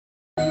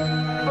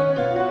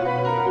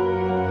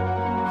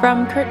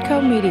From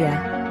Kurtco Media.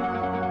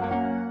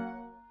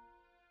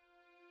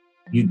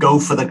 You go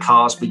for the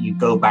cars, but you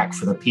go back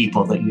for the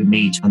people that you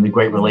meet and the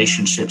great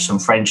relationships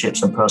and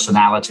friendships and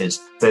personalities.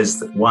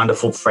 There's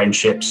wonderful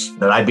friendships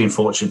that I've been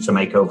fortunate to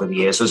make over the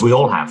years, as we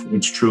all have.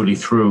 It's truly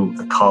through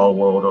the car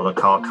world or the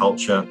car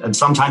culture, and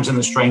sometimes in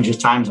the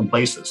strangest times and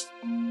places.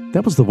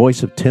 That was the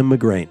voice of Tim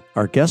McGrane,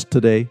 our guest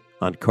today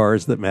on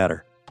Cars That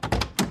Matter.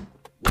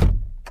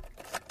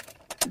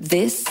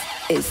 This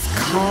is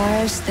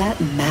Cars That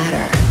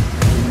Matter.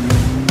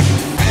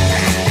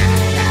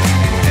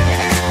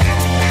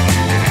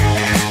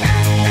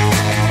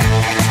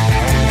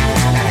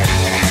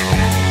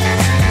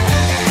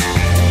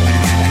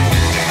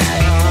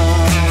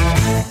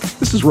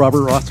 This is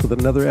Robert Ross with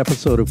another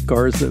episode of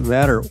Cars That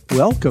Matter.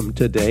 Welcome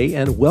today,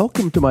 and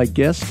welcome to my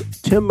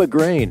guest, Tim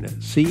McGrane,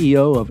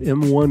 CEO of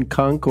M1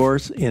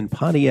 Concourse in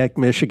Pontiac,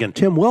 Michigan.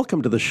 Tim,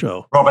 welcome to the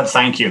show. Robert,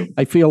 thank you.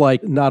 I feel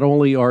like not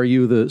only are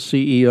you the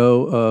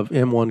CEO of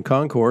M1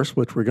 Concourse,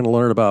 which we're going to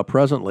learn about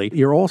presently,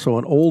 you're also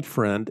an old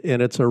friend,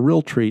 and it's a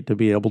real treat to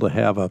be able to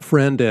have a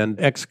friend and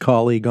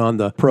ex-colleague on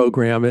the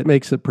program. It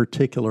makes it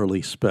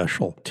particularly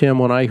special. Tim,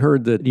 when I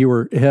heard that you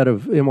were head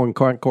of M1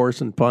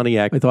 Concourse in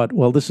Pontiac, I thought,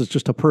 well, this is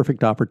just a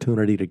perfect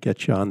opportunity to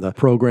get you on the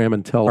program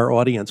and tell our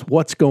audience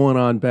what's going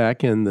on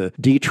back in the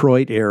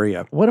Detroit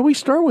area. Why don't we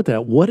start with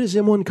that? What is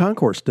M1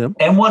 Concourse, Tim?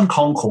 M1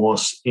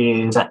 Concourse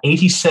is an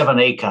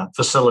 87-acre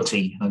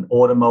facility, an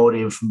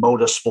automotive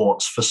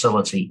motorsports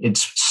facility.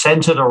 It's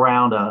centered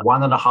around a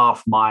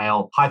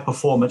 1.5-mile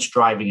high-performance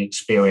driving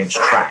experience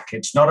track.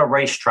 It's not a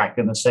racetrack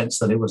in the sense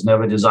that it was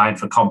never designed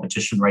for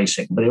competition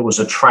racing, but it was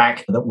a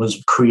track that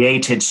was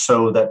created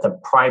so that the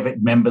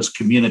private members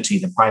community,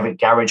 the private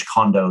garage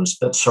condos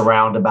that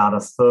surround about a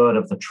third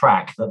of the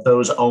track, that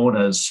those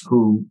owners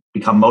who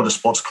become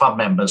motorsports club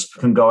members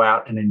can go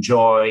out and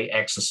enjoy,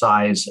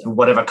 exercise,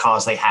 whatever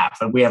cars they have.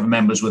 And we have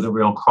members with a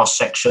real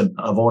cross-section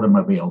of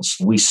automobiles.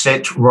 We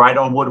sit right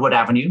on Woodward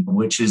Avenue,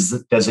 which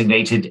is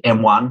designated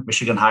M1,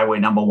 Michigan Highway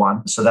number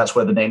 1. So that's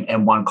where the name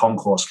M1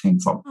 Concourse came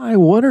from. I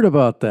wondered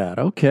about that.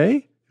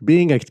 Okay.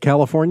 Being a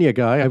California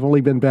guy, I've only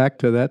been back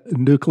to that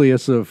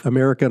nucleus of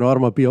American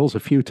automobiles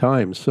a few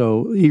times,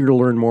 so eager to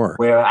learn more.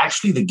 We're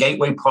actually the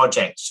gateway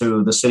project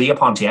to the city of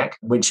Pontiac,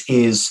 which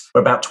is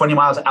about 20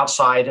 miles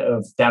outside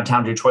of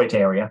downtown Detroit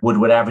area.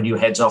 Woodward Avenue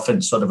heads off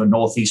in sort of a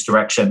northeast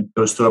direction,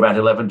 goes through about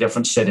 11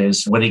 different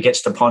cities. When it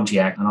gets to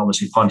Pontiac, and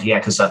obviously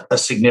Pontiac has a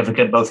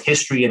significant both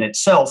history in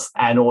itself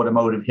and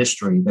automotive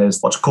history. There's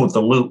what's called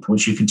the loop,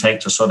 which you can take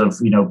to sort of,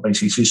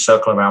 basically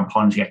circle around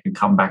Pontiac and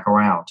come back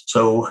around.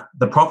 So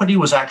the property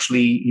was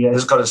actually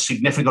has got a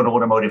significant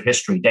automotive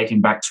history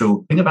dating back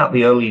to, I think, about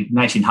the early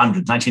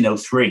 1900s,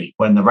 1903,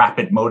 when the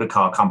Rapid Motor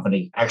Car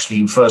Company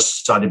actually first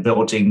started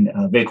building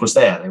vehicles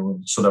there. They were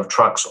sort of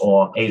trucks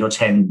or 8 or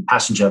 10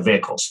 passenger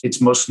vehicles. It's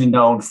mostly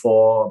known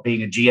for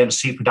being a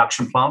GMC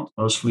production plant,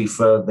 mostly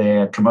for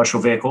their commercial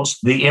vehicles.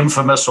 The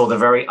infamous or the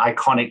very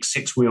iconic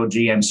 6-wheel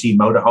GMC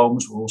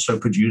motorhomes were also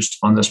produced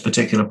on this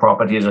particular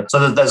property.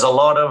 So there's a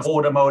lot of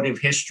automotive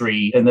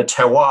history in the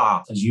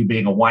terroir, as you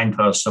being a wine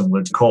person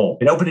would call.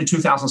 It opened in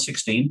 2016.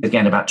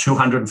 Again, about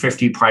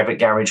 250 private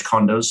garage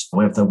condos.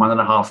 We have the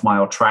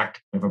 1.5-mile track.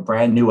 We have a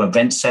brand new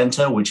event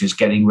center, which is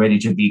getting ready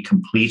to be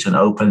complete and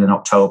open in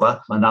October.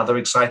 And other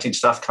exciting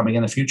stuff coming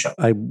in the future.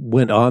 I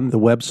went on the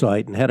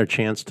website and had a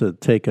chance to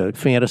take a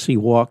fantasy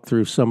walk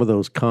through some of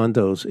those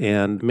condos.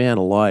 And man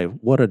alive,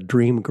 what a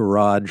dream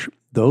garage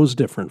those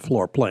different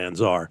floor plans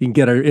are. You can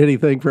get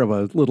anything from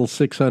a little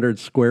 600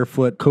 square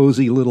foot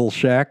cozy little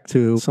shack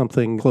to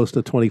something close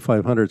to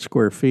 2,500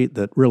 square feet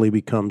that really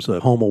becomes a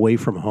home away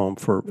from home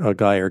for a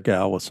guy or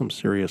gal with some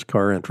serious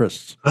car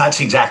interests. That's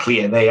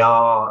exactly it. They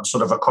are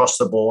sort of across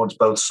the board,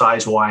 both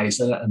size-wise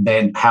and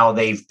then how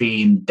they've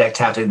been decked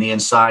out in the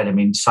inside. I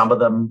mean, some of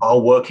them are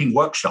working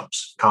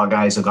workshops. Car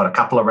guys have got a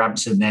couple of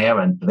ramps in there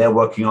and they're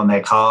working on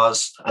their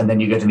cars. And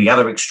then you go to the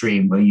other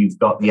extreme where you've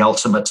got the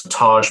ultimate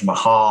Taj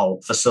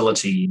Mahal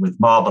facility with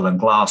marble and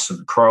glass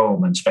and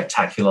chrome and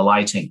spectacular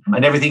lighting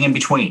and everything in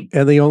between.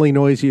 And the only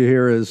noise you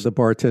hear is the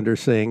bartender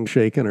saying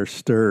shaken or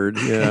stirred.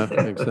 Yeah,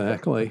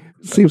 exactly.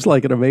 Seems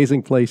like an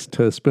amazing place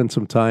to spend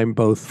some time,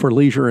 both for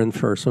leisure and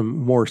for some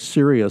more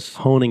serious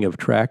honing of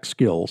track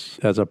skills.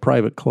 As a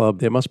private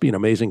club, it must be an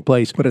amazing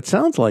place. But it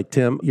sounds like,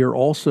 Tim, you're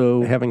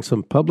also having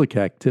some public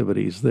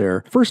activities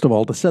there. First of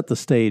all, to set the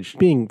stage,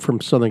 being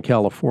from Southern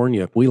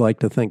California, we like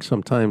to think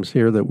sometimes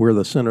here that we're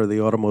the center of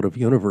the automotive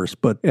universe.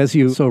 But as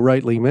you so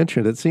rightly mentioned,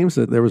 it seems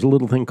that there was a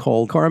little thing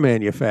called car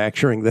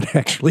manufacturing that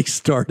actually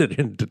started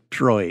in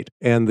Detroit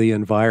and the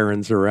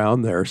environs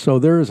around there. So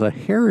there is a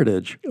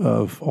heritage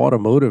of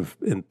automotive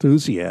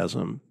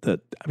enthusiasm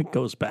that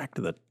goes back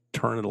to the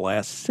turn of the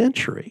last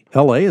century.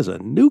 LA is a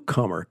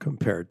newcomer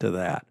compared to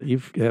that.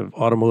 You have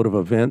automotive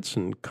events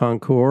and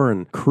concours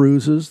and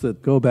cruises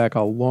that go back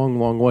a long,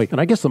 long way.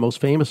 And I guess the most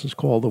famous is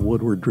called the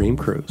Woodward Dream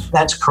Cruise.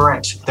 That's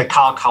correct. The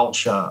car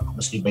culture,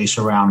 obviously based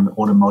around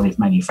automotive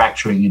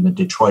manufacturing in the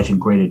Detroit and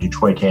greater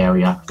Detroit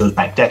area, goes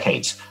back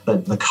decades.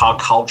 But the car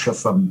culture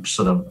from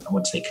sort of, I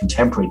wouldn't say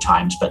contemporary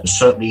times, but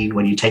certainly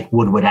when you take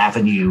Woodward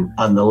Avenue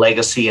and the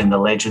legacy and the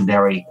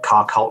legendary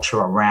car culture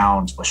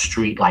around a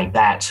street like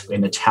that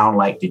in a town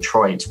like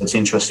Detroit, it's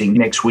interesting.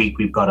 Next week,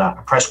 we've got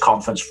a press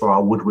conference for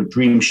our Woodward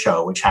Dream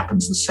Show, which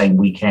happens the same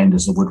weekend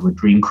as the Woodward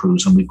Dream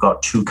Cruise. And we've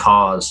got two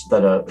cars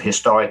that are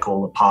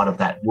historical, part of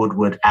that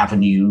Woodward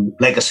Avenue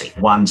legacy.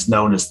 One's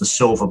known as the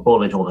Silver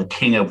Bullet, or the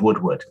King of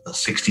Woodward, the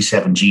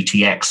 67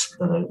 GTX,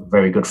 that a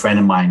very good friend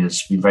of mine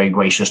has been very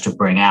gracious to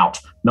bring out.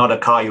 Not a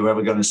car you're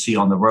ever going to see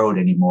on the road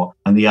anymore.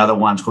 And the other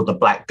one's called the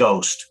Black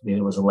Ghost.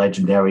 It was a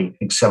legendary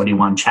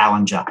 71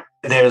 Challenger.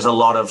 There's a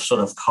lot of sort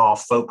of car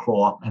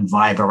folklore and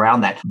vibe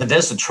around that. But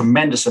there's a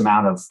tremendous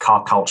amount of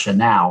car culture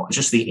now,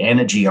 just the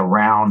energy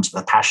around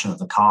the passion of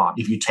the car.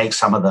 If you take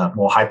some of the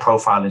more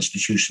high-profile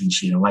institutions,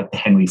 like the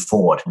Henry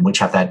Ford, which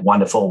have that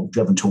wonderful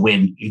Driven to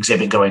Win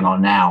exhibit going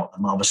on now,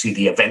 and obviously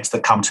the events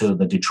that come to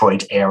the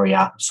Detroit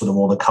area, sort of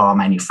all the car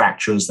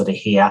manufacturers that are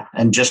here,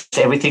 and just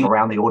everything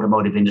around the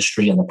automotive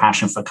industry and the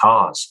passion for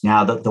cars.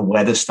 Now that the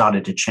weather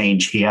started to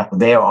change here,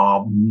 there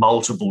are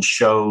multiple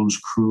shows,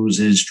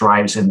 cruises,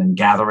 drives-in and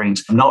gatherings,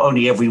 not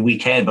only every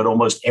weekend, but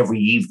almost every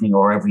evening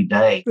or every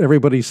day.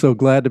 Everybody's so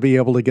glad to be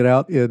able to get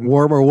out in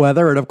warmer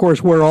weather. And of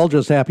course, we're all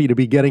just happy to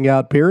be getting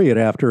out, period,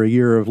 after a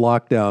year of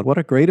lockdown. What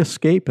a great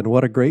escape and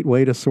what a great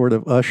way to sort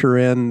of usher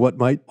in what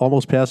might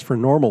almost pass for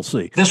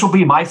normalcy. This will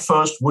be my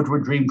first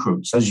Woodward Dream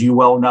Cruise. As you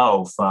well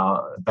know,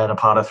 for the better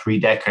part of 3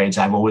 decades,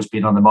 I've always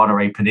been on the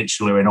Monterey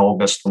Peninsula in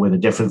August with the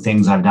different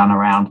things I've done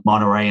around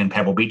Monterey and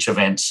Pebble Beach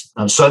events.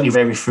 I'm certainly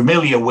very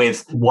familiar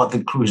with what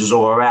the cruises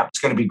are about. It's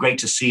going to be great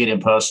to see it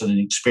in person and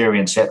experience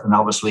it. And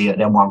obviously at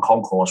M1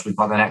 Concourse, we've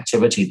got an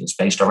activity that's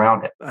based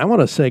around it. I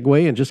want to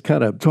segue and just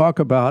kind of talk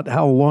about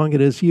how long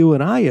it is you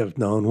and I have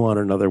known one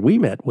another. We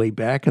met way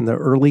back in the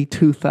early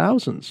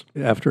 2000s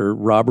after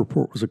Robb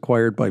Report was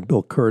acquired by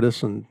Bill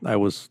Curtis, and I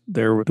was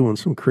there doing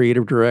some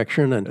creative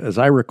direction. And as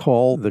I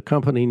recall, the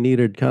company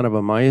needed kind of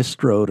a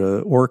maestro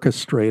to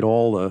orchestrate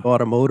all the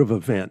automotive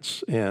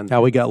events. And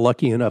how we got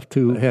lucky enough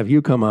to have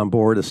you come on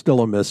board is still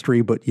a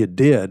mystery, but you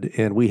did.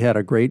 And we had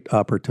a great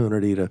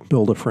opportunity to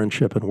build a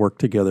friendship and work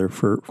together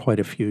for quite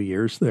a few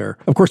years there.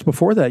 Of course,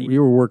 before that,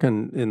 you were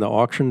working in the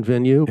auction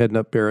venue, heading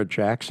up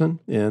Barrett-Jackson.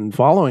 And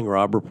following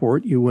Robb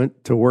Report, you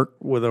went to work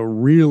with a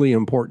really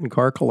important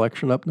car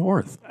collection up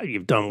north.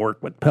 You've done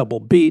work with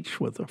Pebble Beach,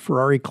 with the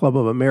Ferrari Club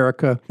of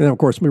America, and of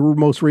course,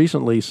 most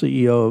recently,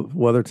 CEO of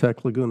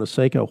WeatherTech Laguna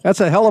Seca.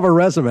 That's a hell of a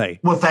resume.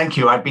 Well, thank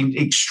you. I've been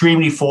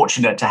extremely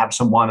fortunate to have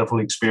some wonderful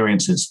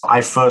experiences.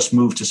 I first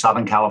moved to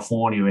Southern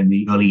California in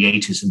the early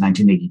 80s in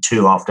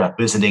 1982 after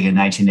visiting in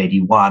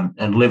 1981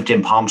 and lived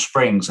in Palm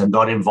Springs and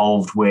got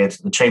involved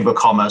with the Chamber of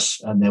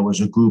Commerce. And there was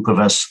a group of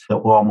us that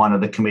were on one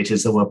of the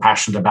committees that were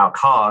passionate about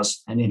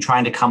cars. And in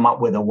trying to come up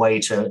with a way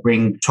to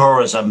bring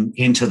tourism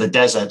into the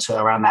desert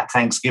around that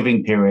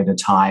Thanksgiving period of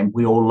time,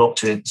 we all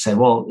looked at it and said,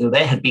 well,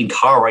 there had been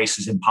car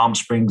races in Palm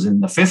Springs in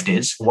the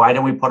 50s. Why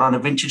don't we put on a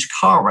vintage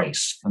car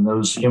race? And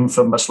those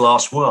infamous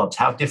last words,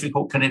 how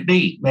difficult can it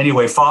be?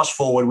 Anyway, fast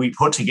forward, we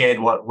put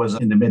together what was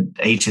in the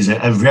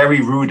mid-80s, a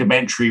very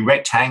rudimentary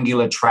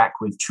rectangular track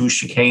with 2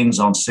 chicanes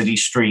on city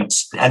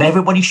streets. And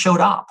everybody showed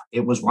up.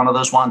 It was one of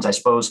those ones, I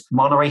suppose.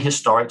 Monterey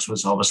Historics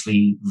was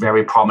obviously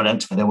very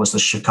prominent. There was the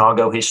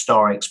Chicago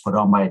Historics put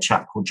on by a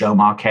chap called Joe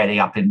Marchetti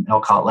up in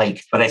Elkhart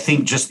Lake. But I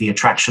think just the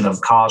attraction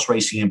of cars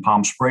racing in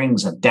Palm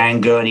Springs, and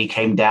Dan Gurney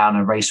came down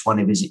and raced one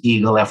of his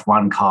Eagle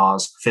F1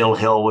 cars. Phil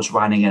Hill was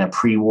running in a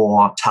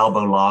pre-war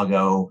Talbot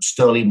Lago.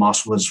 Sterling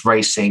Moss was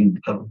racing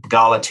a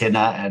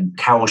Galatina, and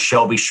Carroll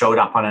Shelby showed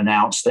up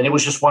unannounced. And it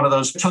was just one of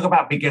those, talk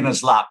about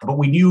beginner's luck. But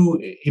we knew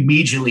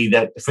immediately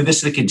that for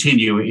this to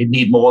continue, it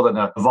need more than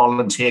a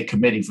volunteer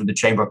committee from the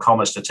Chamber of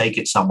Commerce to take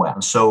it somewhere.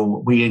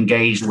 So we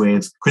engaged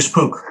with Chris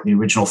Pook, the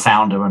original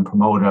founder and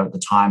promoter at the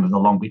time of the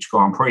Long Beach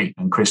Grand Prix.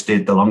 And Chris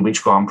did the Long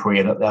Beach Grand Prix.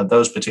 And at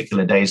those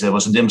particular days, there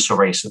was an IMSA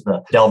race at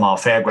the Del Mar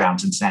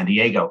Fairgrounds in San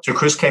Diego. So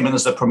Chris came in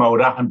as the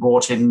promoter and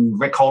brought in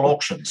Rick Cole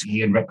Auctions.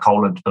 He and Rick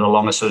Cole had a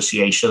long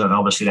association, and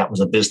obviously that was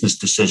a business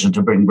decision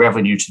to bring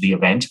revenue to the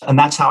event. And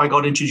that's how I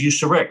got introduced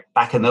to Rick.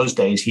 Back in those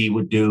days, he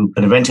would do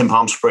an event in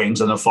Palm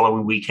Springs, and the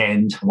following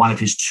weekend, one of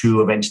his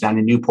 2 events down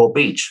in Newport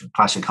Beach,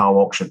 classic car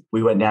auction.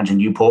 We went down to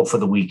Newport for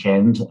the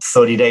weekend.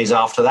 30 days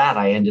after that,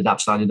 I ended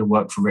up starting to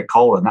work for Rick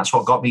Cole, and that's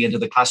what got me into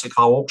the classic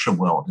car auction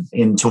world.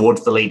 In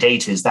towards the late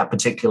 80s, that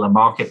particular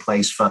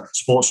marketplace for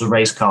sports and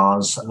race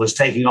cars was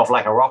taking off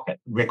like a rocket.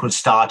 Rick had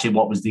started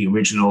what was the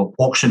original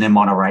auction in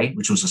Monterey,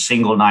 which was a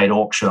single night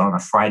auction on a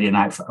Friday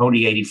night for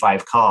only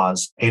 85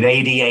 cars. In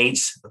 88,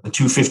 the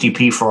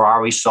 250p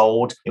Ferrari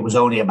sold. It was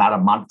only about a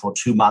month or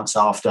 2 months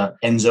after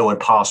Enzo had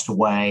passed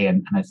away,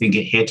 and I think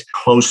it hit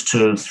close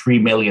to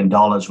 $3 million,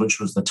 which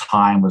was the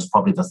time was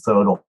probably the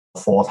 3rd or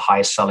fourth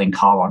highest selling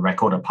car on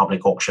record at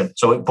public auction.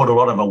 So it put a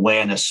lot of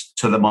awareness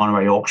to the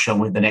Monterey auction.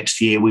 With the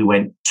next year, we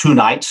went 2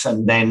 nights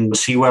and then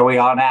see where we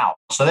are now.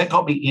 So that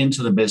got me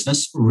into the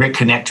business. Rick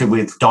connected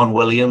with Don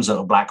Williams at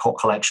the Black Hawk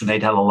Collection.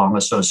 They'd had a long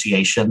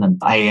association. And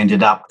I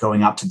ended up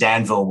going up to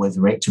Danville with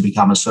Rick to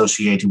become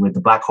associated with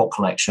the Black Hawk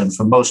Collection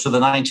for most of the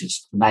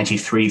 90s,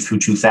 93 through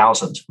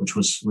 2000, which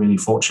was really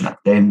fortunate.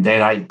 Then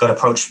I got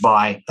approached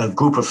by a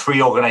group of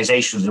 3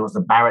 organizations. It was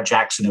the Barrett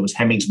Jackson, it was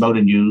Hemmings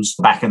Motor News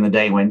back in the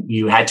day when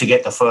you had to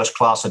get the first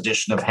class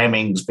edition of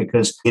Hemmings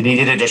because you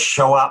needed it to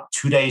show up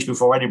 2 days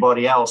before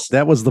anybody else.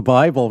 That was the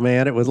Bible,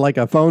 man. It was like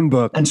a phone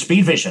book. And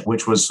Speed Vision,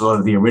 which was sort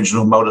of the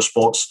original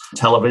motorsports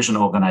television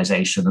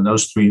organization. And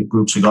those 3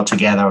 groups got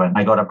together and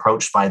I got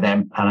approached by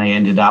them. And I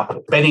ended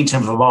up,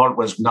 Bennington, Vermont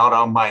was not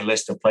on my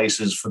list of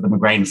places for the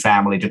McGrane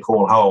family to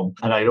call home.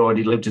 And I'd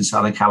already lived in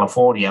Southern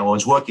California. I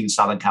was working in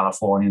Southern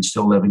California and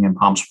still living in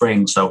Palm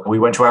Springs. So we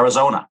went to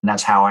Arizona. And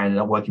that's how I ended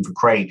up working for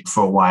Craig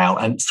for a while.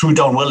 And through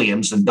Don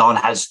Williams, and Don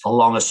has a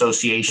long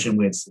association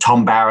with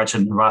Tom Barrett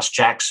and Russ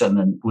Jackson,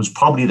 and was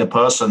probably the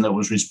person that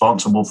was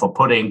responsible for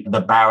putting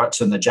the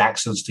Barretts and the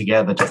Jacksons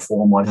together to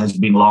form what has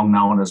been long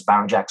known as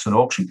Barrett Jackson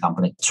Auction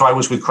Company. So I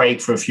was with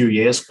Craig for a few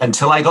years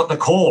until I got the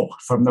call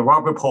from the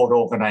Rob Report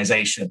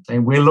organization.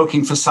 And we're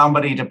looking for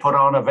somebody to put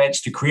on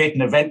events, to create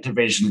an event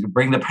division, to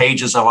bring the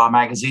pages of our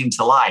magazine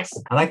to life.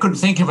 And I couldn't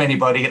think of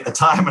anybody at the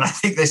time. And I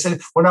think they said,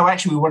 well, no,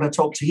 actually, we want to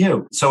talk to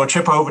you. So a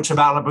trip over to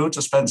Malibu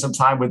to spend some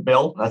time with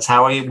Bill. That's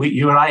how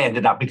you and I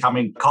ended up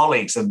becoming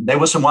colleagues. And there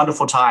were some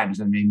wonderful times.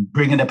 I mean,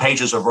 bringing the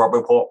pages of Rob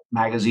Report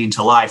magazine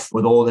to life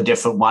with all the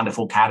different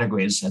wonderful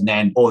categories and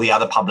then all the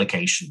other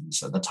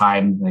publications. At the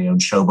time, they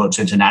owned Showboats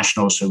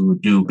International. So we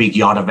would do big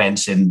yacht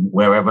events in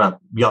wherever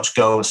yachts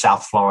go,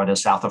 South Florida,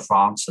 south of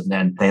France. And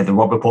then they had the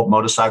Rob Report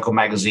motorcycle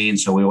magazine.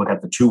 So we would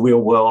have the two-wheel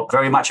world,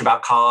 very much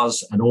about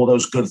cars and all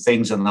those good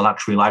things in the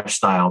luxury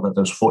lifestyle that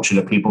those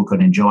fortunate people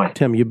could enjoy.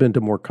 Tim, you've been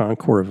to more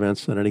Concours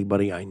events than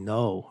anybody I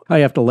know. I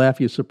have to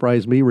laugh. You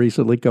surprised me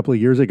recently, a couple of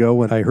years ago,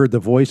 when I heard the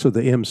voice of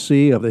the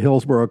MC of the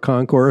Hillsborough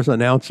Concourse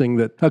announcing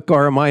that a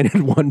car of mine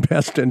had won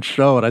Best in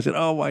Show. And I said,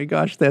 oh my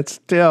gosh, that's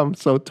Tim.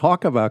 So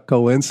talk about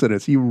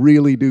coincidence. You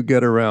really do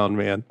get around,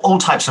 man. All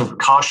types of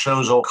car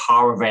shows or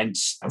car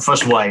events.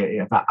 First of all, I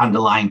have an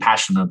underlying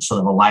passion, of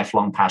sort of a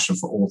lifelong passion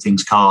for all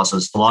things cars,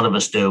 as a lot of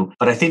us do.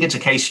 But I think it's a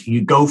case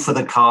you go for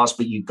the cars,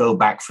 but you go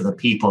back for the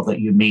people that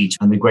you meet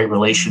and the great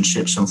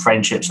relationships and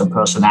friendships and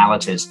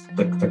personalities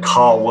the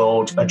car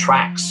world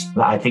attracts.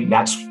 I think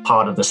that's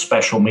part of the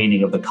special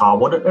meaning of the car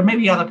world. And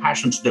maybe other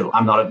passions do.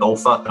 I'm not a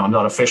golfer, I'm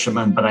not a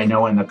fisherman, but I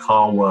know in the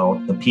car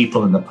world, the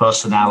people and the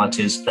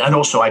personalities. And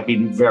also I've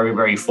been very,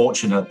 very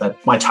fortunate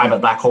that my time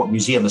at Black Hawk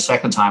Museum, the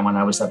second time when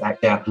I was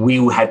back there, we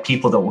had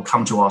people that will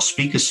come to our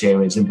speaker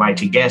series,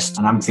 invited guests.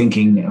 And I'm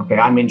thinking, okay,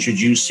 I'm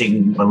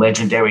introducing a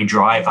legendary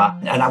driver.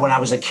 And when I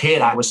was a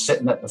kid, I was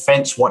sitting at the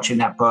fence watching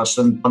that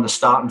person on the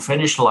start and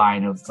finish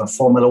line of a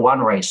Formula One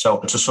race. So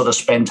to sort of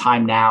spend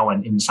time now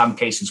and in some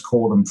cases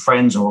call them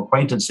friends or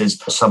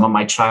acquaintances, some of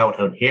my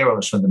childhood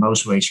heroes from the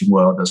motor racing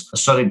world has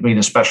certainly been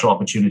a special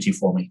opportunity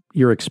for me.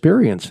 Your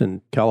experience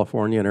in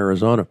California and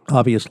Arizona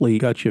obviously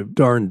got you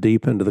darn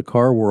deep into the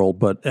car world.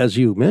 But as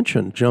you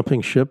mentioned,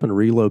 jumping ship and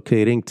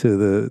relocating to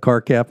the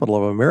car capital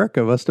of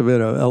America must have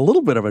been a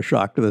little bit of a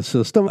shock to the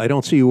system. I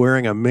don't see you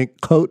wearing a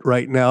mink coat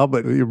right now,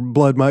 but your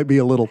blood might be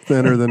a little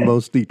thinner than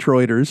most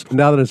Detroiters.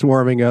 Now that it's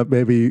warming up,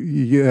 maybe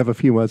you have a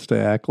few months to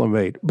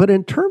acclimate. But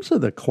in terms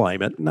of the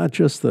climate, not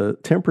just the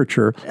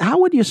temperature, how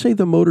would you say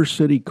the Motor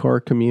City car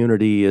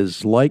community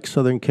is like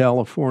Southern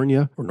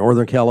California or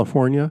Northern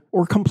California,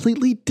 or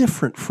completely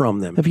different from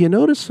them? Have you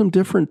noticed some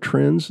different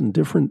trends and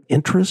different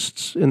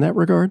interests in that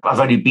regard? I've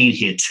only been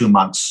here 2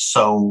 months.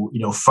 So,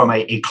 from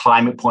a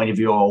climate point of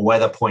view or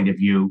weather point of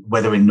view,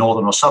 whether in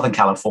Northern or Southern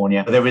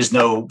California, there is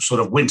no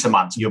sort of winter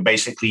months. You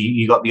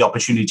got the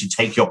opportunity to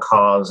take your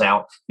cars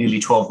out nearly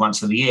 12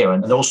 months of the year.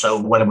 And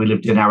also when we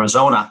lived in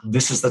Arizona,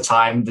 this is the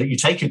time that you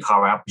take your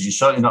car out, because you're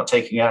certainly not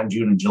taking it out in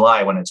June and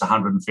July when it's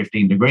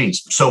 115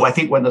 degrees. So I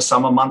think when the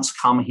summer months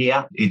come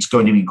here, it's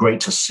going to be great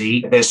to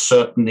see. There's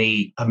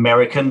certainly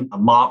American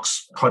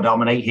marques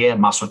predominate here,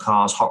 muscle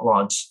cars, hot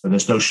rods.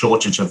 There's no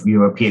shortage of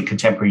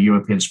contemporary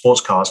European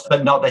sports cars,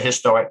 but not the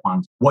historic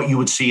ones. What you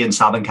would see in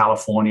Southern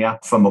California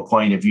from a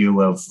point of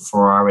view of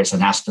Ferraris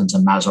and Astons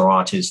and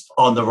Maseratis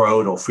on the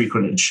road or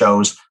frequent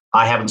shows,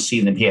 I haven't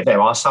seen them here.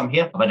 There are some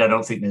here, but I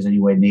don't think there's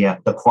anywhere near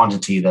the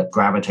quantity that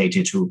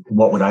gravitated to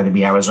what would either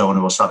be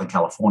Arizona or Southern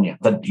California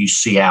that you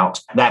see out.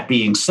 That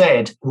being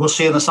said, we'll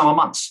see in the summer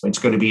months. It's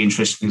going to be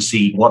interesting to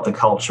see what the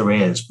culture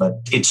is,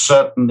 but it's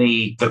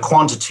certainly the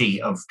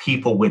quantity of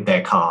people with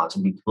their cars.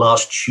 I mean,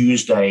 last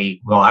Tuesday,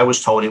 I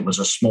was told it was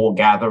a small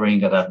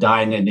gathering at a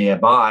diner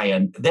nearby,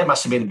 and there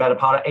must have been a better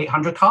part of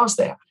 800 cars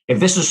there. if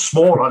this is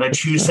small on a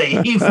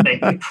Tuesday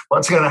evening,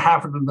 what's going to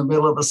happen in the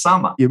middle of the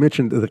summer? You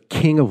mentioned the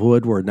king of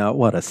Woodward. Now,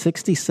 what, a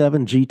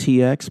 67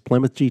 GTX,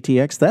 Plymouth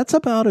GTX? That's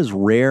about as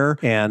rare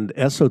and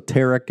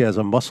esoteric as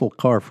a muscle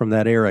car from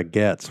that era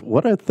gets.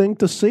 What a thing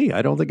to see.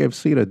 I don't think I've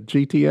seen a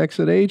GTX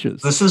in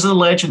ages. This is a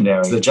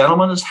legendary. The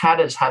gentleman has had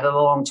it a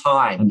long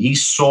time, and he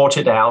sought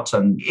it out,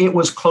 and it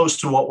was close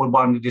to what we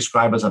want to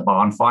describe as a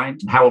barn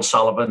find. Harold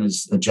Sullivan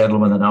is the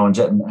gentleman that owns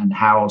it, and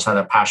Harold's had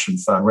a passion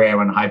for rare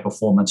and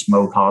high-performance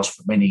mopars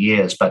for many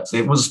years, but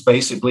it was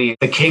basically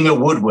the king of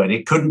Woodward.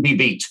 It couldn't be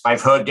beat.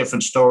 I've heard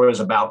different stories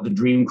about the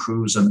Dream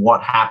Cruise and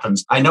what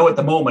happens. I know at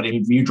the moment,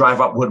 if you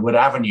drive up Woodward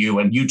Avenue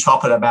and you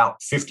top at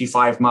about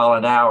 55 mile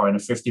an hour and a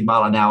 50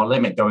 mile an hour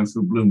limit going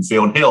through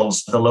Bloomfield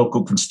Hills, the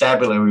local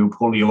constabulary will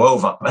pull you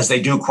over, as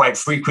they do quite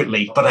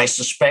frequently. But I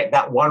suspect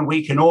that 1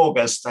 week in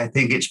August, I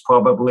think it's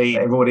probably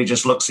everybody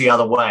just looks the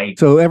other way.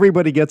 So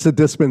everybody gets a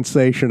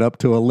dispensation up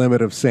to a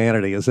limit of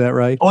sanity. Is that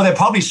right? Oh, there are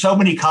probably so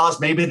many cars.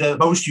 Maybe the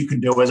most you can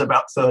do is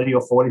about 30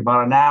 or 40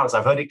 mile an hour.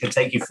 I've heard it can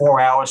take you 4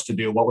 hours to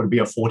do what would be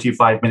a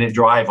 45-minute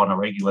drive on a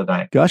regular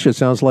day. Gosh, it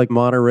sounds like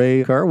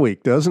Monterey Car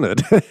Week, doesn't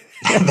it?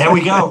 There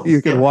we go. You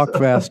can walk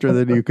faster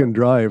than you can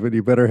drive, and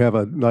you better have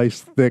a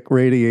nice thick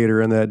radiator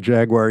in that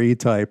Jaguar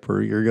E-Type,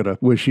 or you're going to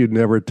wish you'd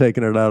never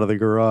taken it out of the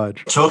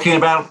garage. Talking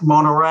about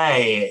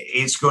Monterey,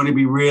 it's going to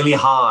be really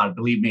hard.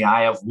 Believe me,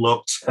 I have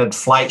looked at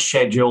flight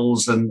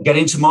schedules, and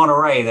getting to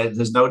Monterey,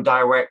 there's no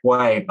direct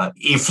way. But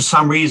if for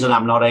some reason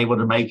I'm not able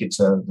to make it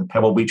to the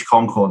Pebble Beach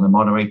Concourse in the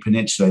Monterey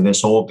Peninsula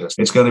this August,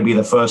 it's going to be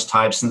the first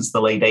time since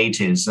the late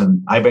 80s.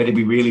 And I better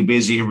be really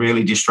busy and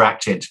really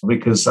distracted,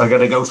 because I'm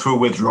going to go through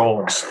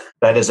withdrawals.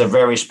 That is a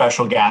very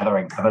special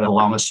gathering. I have a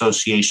long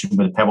association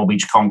with Pebble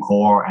Beach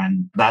Concourse,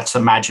 and that's a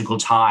magical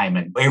time.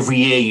 And every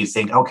year you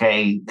think,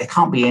 okay, there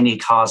can't be any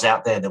cars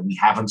out there that we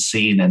haven't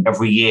seen. And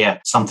every year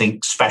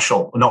something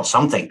special, not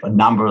something, a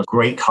number of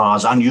great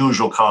cars,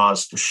 unusual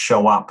cars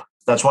show up.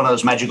 That's one of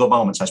those magical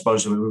moments. I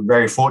suppose we were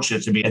very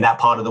fortunate to be in that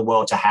part of the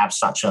world to have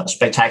such a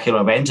spectacular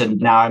event. And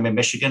now I'm in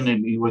Michigan,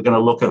 and we're going to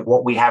look at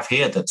what we have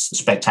here that's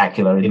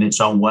spectacular in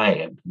its own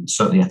way. And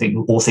certainly, I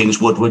think all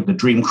things Woodward, the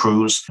Dream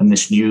Cruise, and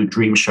this new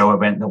Dream Show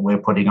event that we're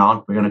putting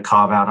on, we're going to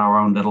carve out our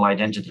own little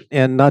identity.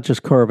 And not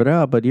just carve it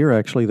out, but you're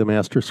actually the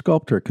master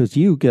sculptor, because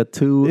you get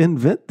to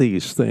invent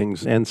these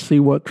things and see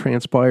what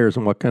transpires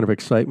and what kind of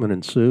excitement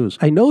ensues.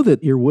 I know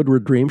that your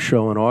Woodward Dream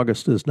Show in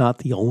August is not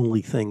the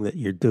only thing that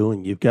you're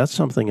doing. You've got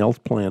something else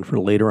planned for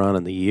later on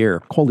in the year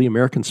called the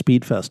American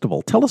Speed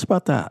Festival. Tell us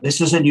about that. This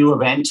is a new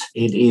event.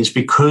 It is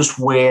because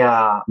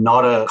we're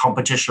not a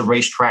competition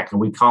racetrack and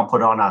we can't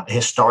put on a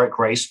historic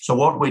race. So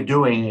what we're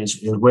doing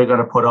is we're going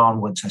to put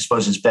on what I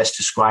suppose is best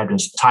described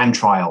as time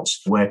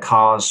trials, where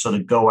cars sort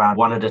of go out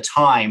one at a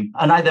time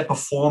and either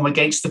perform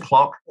against the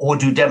clock or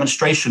do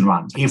demonstration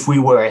runs. If we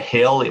were a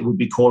hill, it would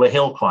be called a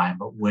hill climb,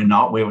 but we're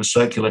not. We're a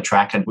circular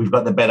track, and we've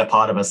got the better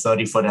part of a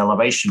 30-foot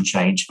elevation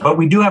change. But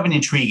we do have an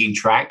intriguing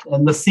track,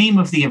 and the theme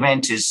of the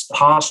event is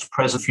past,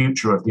 present,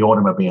 future of the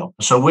automobile.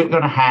 So we're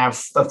going to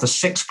have, of the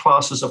 6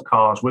 classes of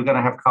cars, we're going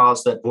to have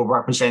cars that will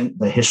represent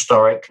the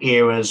historic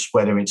eras,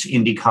 whether it's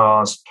Indy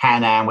cars,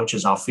 Can-Am, which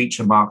is our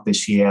feature mark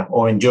this year,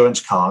 or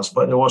endurance cars.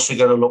 But they're also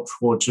going to look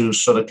forward to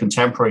sort of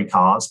contemporary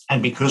cars.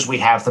 And because we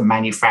have the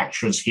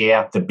manufacturers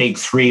here, the big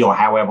 3, or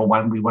however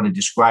one we want to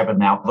describe it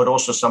now, but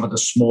also some of the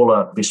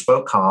smaller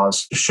bespoke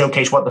cars,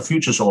 showcase what the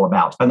future's all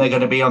about. And they're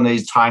going to be on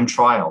these time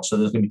trials. So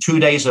there's going to be 2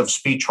 days of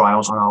speed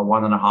trials on our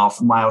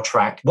 1.5 mile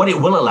track. What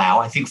it will allow,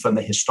 I think, from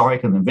the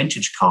historic and the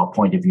vintage car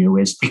point of view,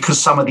 is because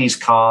some of these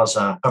cars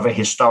are of a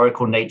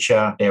historical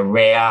nature, they're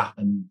rare,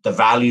 and the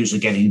values are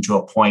getting to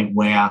a point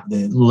where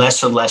the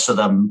less and less of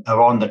them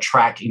are on the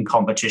track in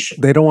competition.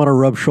 They don't want to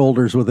rub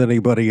shoulders with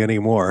anybody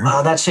anymore.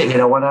 That's it.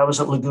 When I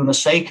was at Laguna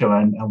Seca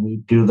and we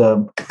do the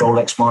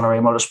Rolex Monterey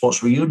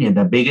Motorsports reunion,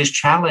 the biggest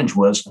challenge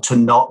was to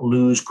not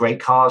lose great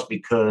cars,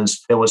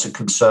 because there was a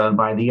concern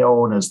by the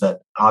owners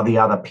that are the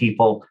other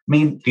people. I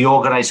mean, the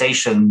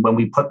organization, when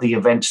we put the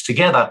events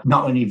together,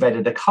 not only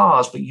vetted the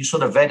cars, but you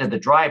sort of vetted the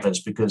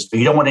drivers, because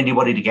you don't want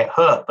anybody to get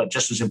hurt. But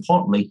just as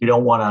importantly, you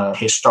don't want a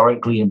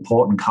historically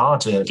important car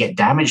to get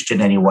damaged in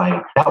any way.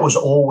 That was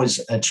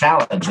always a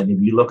challenge. And if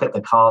you look at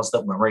the cars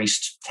that were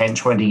raced 10,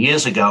 20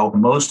 years ago,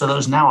 most of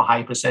those now, a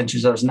high percentage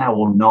of those now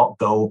will not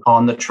go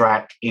on the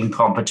track in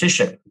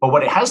competition. But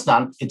what it has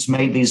done, it's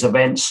made these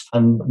events,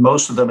 and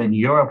most of them in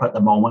Europe at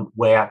the moment,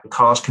 where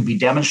cars can be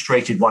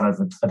demonstrated one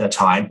at a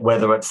time,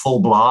 whether at full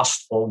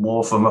blast or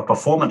more from a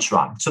performance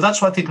run. So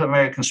that's why I think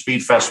American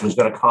Speed Festival is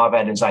going to carve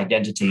out its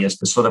identity as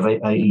sort of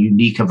a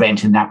unique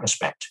event in that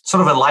respect.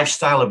 Sort of a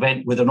lifestyle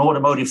event with an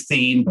automotive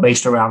theme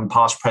based around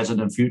past,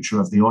 present, and future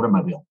of the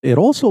automobile. It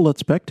also lets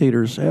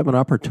spectators have an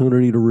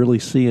opportunity to really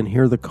see and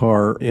hear the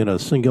car in a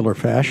singular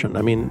fashion.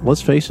 I mean,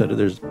 let's face it,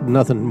 there's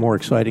nothing more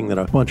exciting than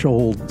a bunch of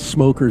old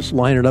smokers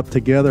lining up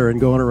together and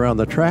going around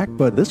the track,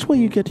 but this way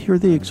you get to hear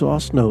the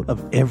exhaust note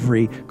of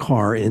every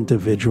car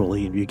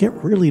individually, and you get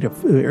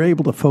you're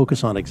able to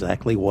focus on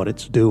exactly what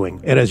it's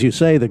doing. And as you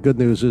say, the good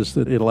news is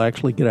that it'll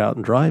actually get out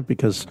and drive,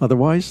 because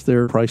otherwise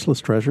they're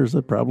priceless treasures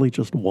that probably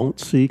just won't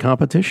see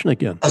competition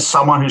again. As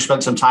someone who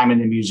spent some time in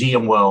the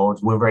museum world,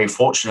 we're very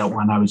fortunate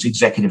when I was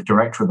executive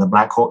director of the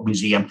Black Hawk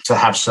Museum to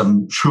have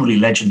some truly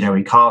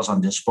legendary cars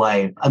on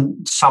display.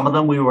 And some of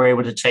them we were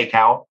able to take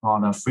out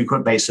on a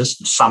frequent basis.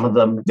 Some of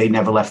them, they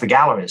never left the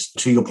galleries.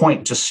 To your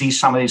point, to see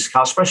some of these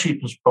cars,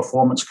 especially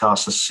performance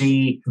cars, to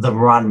see the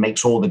run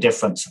makes all the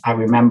difference. I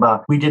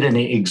remember we did an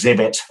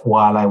exhibit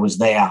while I was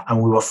there,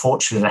 and we were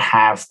fortunate to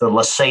have the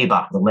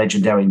LeSabre, the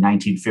legendary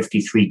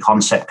 1953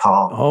 concept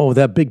car. Oh,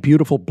 that big,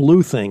 beautiful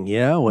blue thing,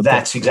 yeah?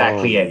 That's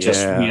exactly it.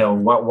 Just,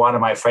 one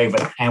of my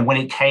favorite. And when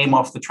it came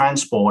off the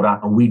transporter,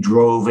 we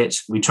drove it.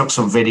 We took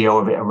some video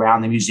of it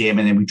around the museum,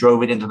 and then we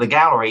drove it into the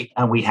gallery,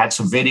 and we had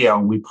some video,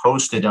 and we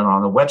posted it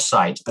on the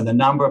website. And the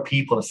number of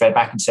people that fed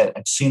back and said,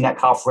 I've seen that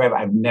car forever.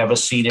 I've never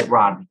seen it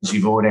run, because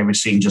you've already ever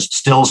seen just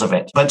stills of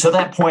it. But to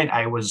that point,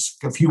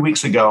 a few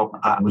weeks ago,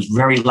 I was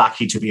very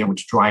lucky to be able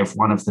to drive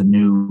one of the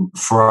new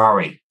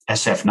Ferrari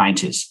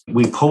SF90s.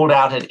 We pulled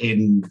out it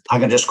in, I'm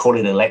going to just call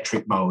it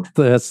electric mode.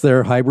 That's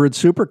their hybrid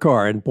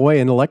supercar. And boy,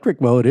 in electric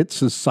mode,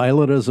 it's as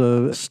silent as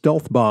a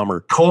stealth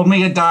bomber. Call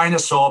me a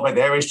dinosaur, but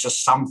there is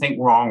just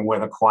something wrong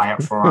with a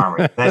quiet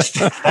Ferrari. That's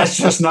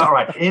just not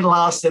right. It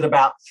lasted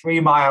about 3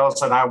 miles,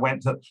 and I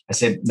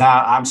said, no,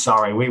 I'm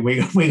sorry.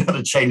 We got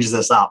to change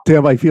this up.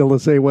 Tim, I feel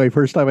the same way.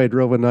 First time I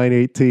drove a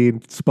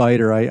 918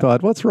 Spider, I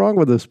thought, what's wrong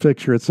with this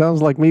picture? It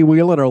sounds like me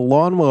wheeling a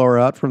lawnmower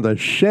out from the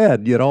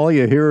shed. Yet all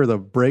you hear are the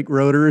brake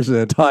rotors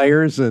and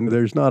tires, and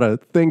there's not a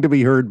thing to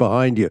be heard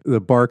behind you. The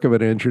bark of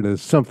an engine is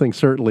something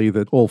certainly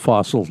that old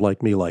fossils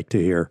like me like to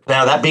hear.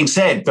 Now, that being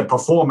said, the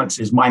performance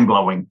is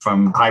mind-blowing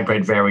from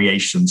hybrid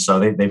variations. So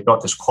they've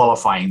got this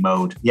qualifying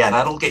mode. Yeah,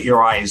 that'll get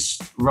your eyes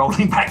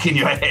rolling back in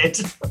your head.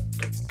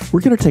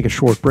 We're going to take a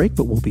short break,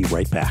 but we'll be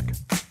right back.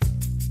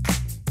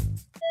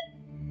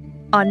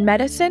 On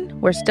Medicine,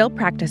 We're Still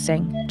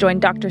Practicing. Join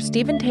Dr.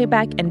 Stephen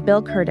Tabak and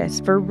Bill Curtis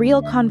for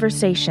real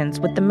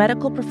conversations with the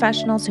medical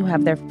professionals who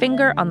have their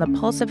finger on the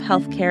pulse of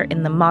healthcare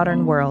in the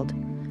modern world.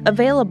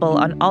 Available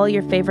on all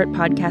your favorite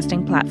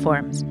podcasting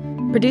platforms.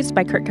 Produced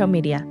by Kurtco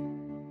Media.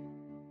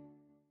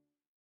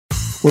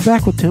 We're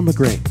back with Tim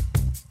McGrane.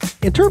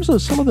 In terms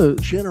of some of the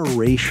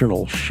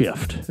generational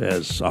shift,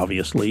 as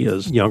obviously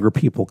as younger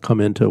people come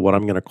into what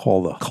I'm going to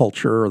call the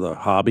culture or the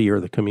hobby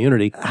or the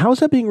community, how is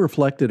that being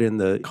reflected in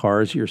the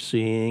cars you're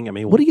seeing? I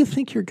mean, what do you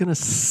think you're going to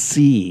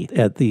see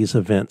at these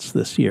events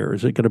this year?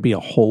 Is it going to be a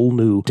whole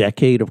new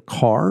decade of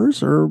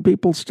cars, or are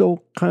people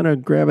still kind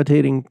of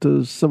gravitating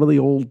to some of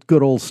the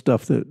good old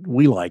stuff that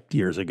we liked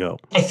years ago?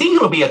 I think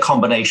it'll be a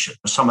combination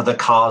of some of the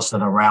cars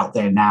that are out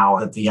there now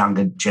that the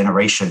younger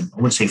generation,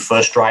 I would say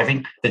first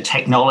driving, the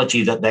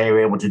technology that they're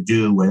able to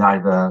do with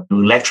either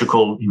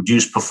electrical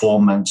induced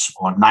performance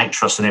or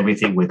nitrous and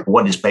everything with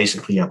what is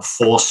basically a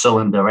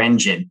 4-cylinder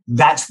engine.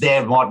 That's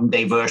their modern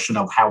day version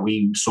of how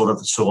we sort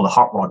of saw the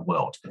hot rod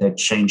world. They're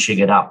changing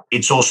it up.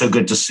 It's also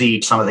good to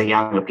see some of the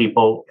younger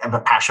people have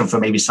a passion for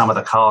maybe some of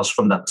the cars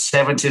from the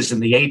 70s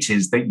and the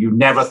 80s that you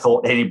never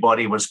thought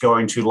anybody was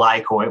going to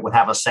like, or it would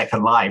have a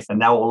second life. And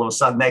now all of a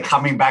sudden they're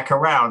coming back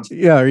around.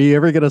 Yeah. Are you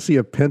ever going to see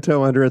a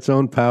Pinto under its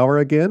own power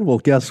again? Well,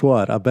 guess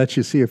what? I bet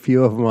you see a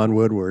few of them on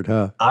Woodward,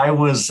 huh? I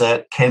was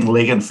at Ken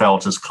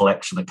Ligenfelter's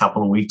collection a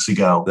couple of weeks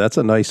ago. That's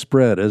a nice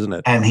spread, isn't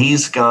it? And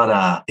he's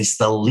got it's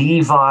the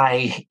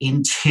Levi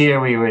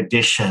interior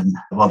edition,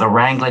 or the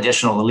Wrangler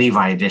edition or the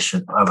Levi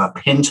edition of a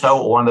Pinto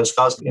or one of those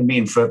cars. I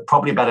mean, for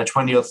probably about a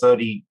 20 or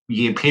 30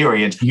 year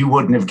period, you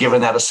wouldn't have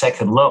given that a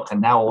second look. And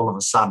now all of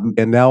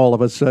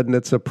a sudden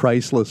it's a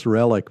priceless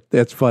relic.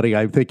 That's funny.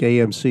 I think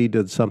AMC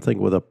did something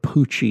with a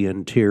Pucci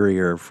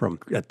interior from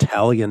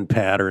Italian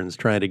patterns,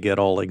 trying to get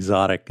all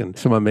exotic and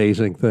some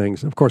amazing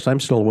things. Of course, I'm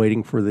still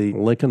waiting for the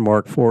Lincoln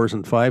Mark 4s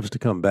and 5s to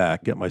come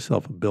back. Get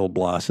myself a Bill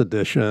Blass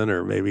edition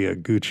or maybe a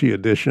Gucci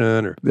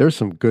edition. There's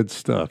some good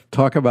stuff.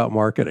 Talk about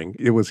marketing.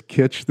 It was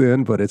kitsch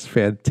then, but it's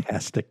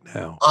fantastic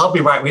now. I'll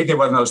be right with you.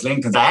 One of those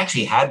Lincolns. I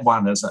actually had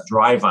one as a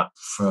driver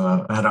for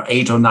about an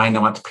 8 or 9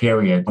 month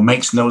period. It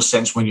makes no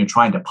sense when you're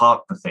trying to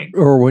park the thing.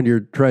 Or when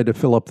you're trying to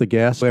fill up the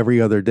gas every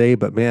other day.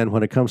 But man,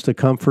 when it comes to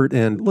comfort,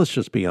 and let's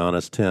just be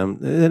honest, Tim,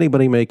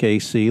 anybody make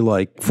AC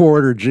like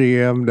Ford or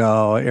GM?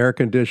 No, air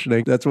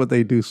conditioning. That's what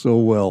they do so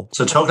well.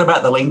 So talking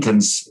about the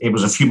Lincolns, it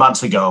was a few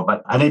months ago,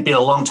 and it'd been a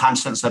long time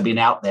since I've been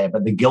out there,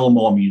 but the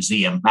Gilmore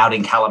Museum out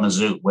in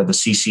Kalamazoo, where the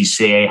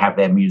CCCA have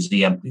their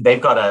museum,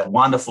 they've got a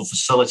wonderful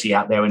facility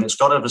out there, and it's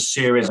got a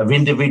series of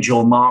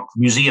individual marked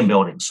museum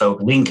buildings. So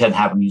Lincoln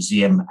have have a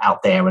museum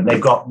out there. And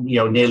they've got,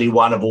 nearly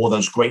one of all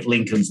those great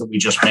Lincolns that we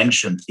just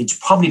mentioned. It's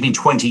probably been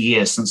 20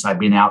 years since I've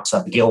been out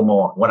to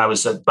Gilmore. When I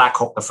was at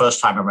Blackhawk the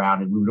first time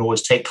around, and we would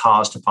always take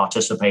cars to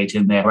participate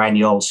in their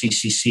annual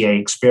CCCA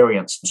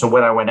experience. So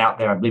when I went out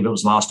there, I believe it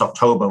was last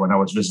October when I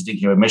was visiting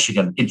here in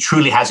Michigan, it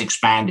truly has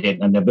expanded,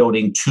 and they're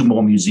building 2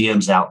 more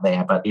museums out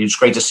there. But it's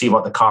great to see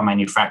what the car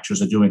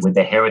manufacturers are doing with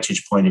their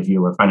heritage point of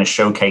view of trying to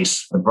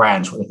showcase the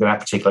brands. In that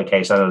particular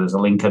case, I know there's a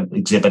Lincoln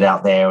exhibit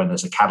out there and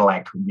there's a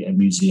Cadillac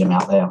museum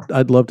out there.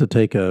 I'd love to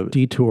take a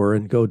detour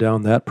and go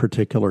down that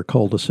particular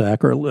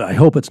cul-de-sac, or I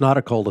hope it's not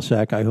a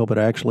cul-de-sac. I hope it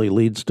actually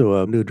leads to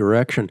a new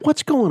direction.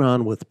 What's going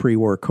on with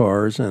pre-war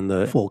cars and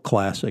the full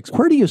classics?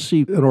 Where do you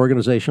see an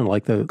organization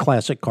like the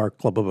Classic Car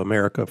Club of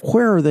America?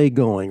 Where are they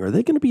going? Are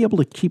they going to be able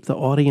to keep the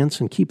audience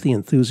and keep the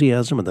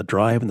enthusiasm and the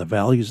drive and the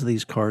values of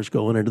these cars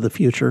going into the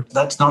future?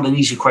 That's not an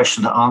easy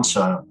question to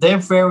answer. They're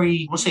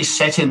very, I won't say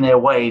set in their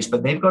ways,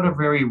 but they've got a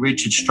very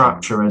rigid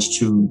structure as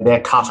to their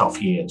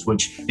cutoff years,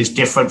 which is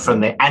different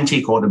from the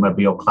Antique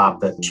Automobile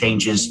Club that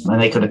changes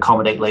and they could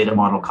accommodate later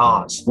model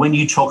cars. When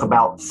you talk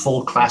about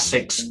full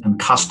classics and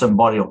custom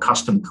body or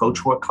custom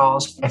coachwork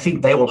cars, I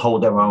think they will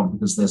hold their own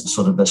because there's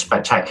sort of the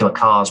spectacular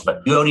cars,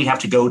 but you only have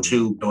to go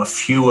to a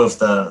few of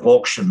the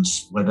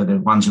auctions, whether they're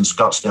ones in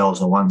Scottsdale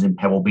or ones in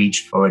Pebble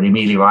Beach or in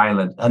Amelia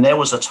Island. And there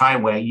was a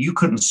time where you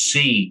couldn't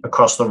see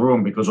across the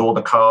room because all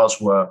the cars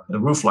the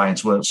roof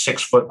lines were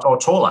 6 foot or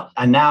taller.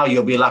 And now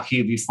you'll be lucky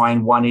if you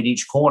find one in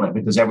each corner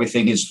because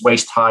everything is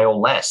waist high or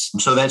less.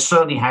 So there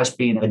certainly has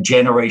been a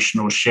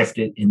generational shift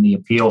in the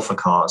appeal for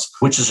cars,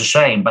 which is a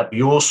shame. But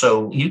you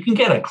can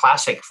get a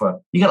classic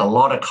you get a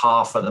lot of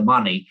car for the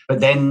money, but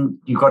then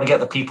you've got to get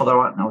the people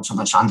that don't so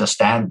much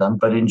understand them,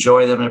 but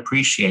enjoy them and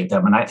appreciate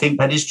them. And I think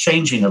that is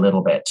changing a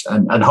little bit.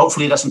 And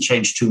hopefully it doesn't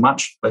change too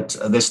much, but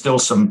there's still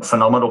some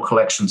phenomenal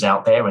collections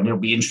out there. And it'll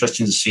be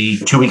interesting to see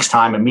 2 weeks'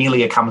 time,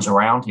 Amelia comes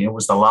around. It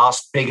was the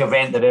last big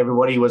event that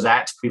everybody was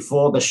at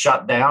before the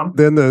shutdown.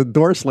 Then the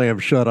door slam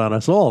shut on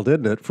us all,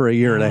 didn't it, for a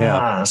year and a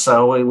half?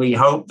 So we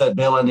hope that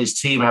Bill and his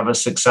team have a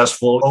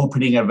successful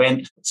opening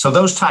event. So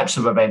those types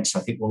of events,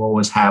 I think, will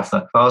always have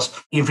the cars.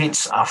 If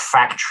it's a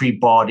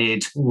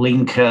factory-bodied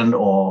Lincoln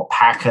or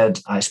Packard,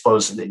 I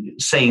suppose,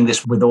 saying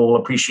this with all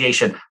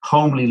appreciation,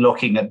 homely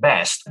looking at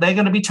best, they're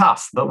going to be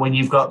tough. But when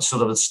you've got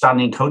sort of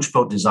stunning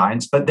coachboat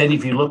designs, but then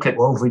if you look at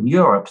over in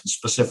Europe,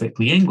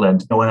 specifically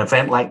England, an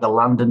event like the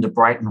London to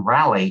Brighton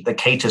Rally that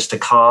caters to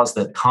cars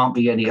that can't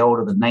be any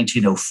older than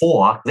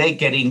 1904, they're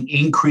getting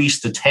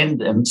increased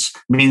attendance.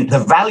 I mean, the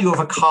value of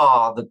a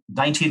car that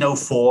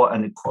 1904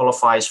 and it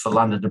qualifies for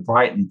London to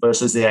Brighton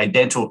versus the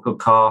identical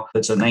car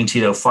that's a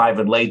 1905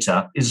 and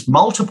later is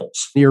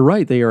multiples. You're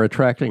right. They are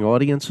attracting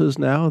audiences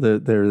now.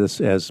 They're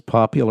as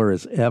popular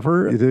as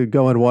ever. To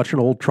go and watch an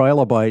old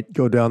trilobite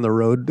go down the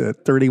road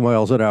at 30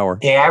 miles an hour.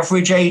 The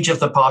average age of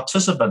the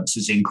participants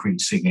is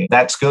increasing.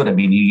 That's good. I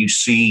mean, you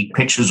see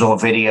pictures or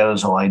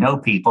videos, or I know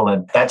people,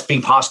 and that's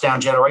being passed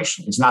down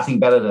generation. It's nothing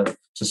better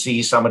to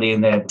see somebody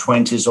in their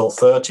 20s or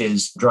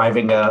 30s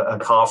driving a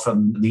car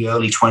from the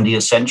early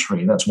 20th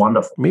century. That's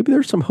wonderful. Maybe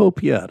there's some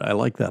hope yet. I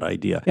like that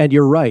idea. And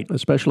you're right,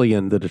 especially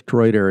in the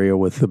Detroit area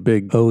with the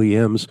big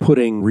OEMs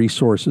putting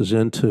resources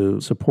into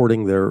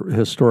supporting their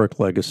historic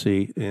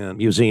legacy, and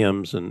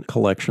museums and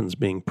collections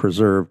being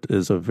preserved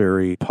is a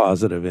very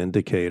positive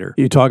indicator.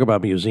 You talk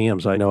about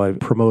museums. I know I've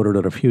promoted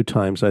it a few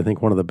times. I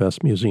think one of the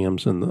best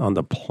museums on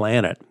the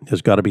planet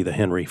has got to be the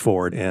Henry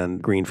Ford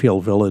and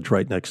Greenfield Village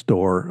right next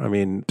door. I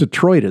mean,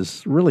 Detroit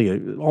is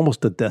really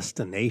almost a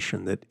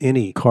destination that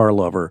any car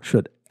lover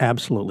should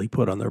absolutely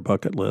put on their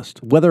bucket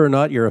list. Whether or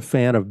not you're a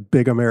fan of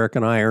Big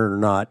American Iron or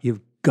not, you've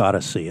got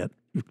to see it.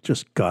 You've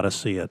just got to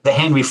see it. The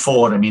Henry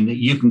Ford, I mean,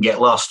 you can get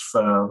lost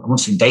for, I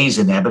won't say days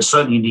in there, but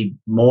certainly you need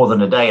more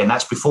than a day. And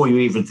that's before you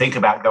even think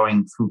about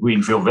going through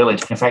Greenfield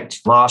Village. In fact,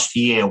 last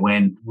year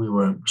when we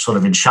were sort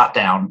of in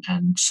shutdown,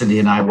 and Cindy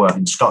and I were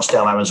in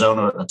Scottsdale,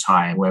 Arizona at the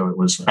time, where it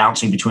was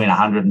bouncing between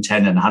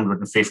 110 and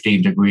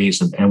 115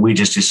 degrees. And we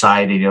just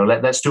decided,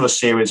 let's do a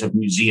series of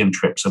museum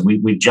trips. And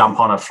we jump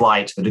on a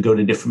flight to go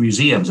to different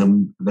museums.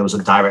 And there was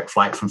a direct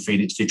flight from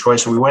Phoenix to Detroit.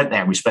 So we went there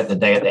and we spent the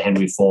day at the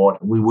Henry Ford.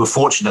 We were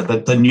fortunate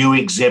that the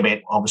new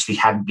exhibit obviously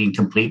hadn't been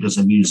completed as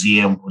a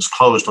museum, was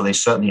closed, or they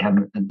certainly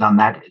hadn't done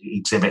that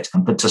exhibit.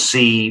 But to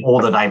see all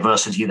the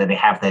diversity that they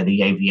have there,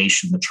 the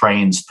aviation, the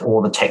trains,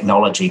 all the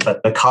technology,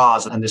 but the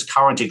cars and this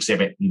current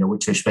exhibit,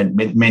 which they've spent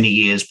many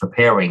years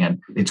preparing. And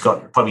it's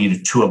got probably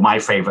 2 of my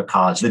favorite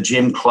cars. The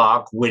Jim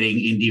Clark winning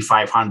Indy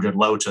 500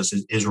 Lotus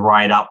is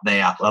right up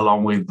there,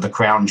 along with the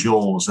Crown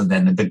Jewels, and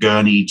then the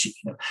Gurney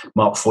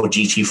Mark IV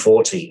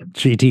GT40.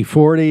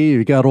 GT40,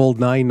 you got old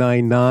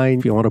 999.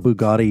 If you want a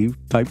Bugatti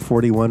Type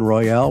 41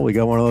 Royale, we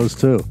got one of those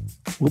too.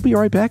 We'll be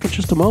right back in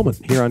just a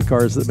moment here on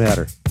Cars That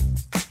Matter.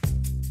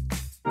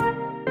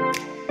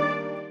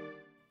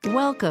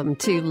 Welcome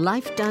to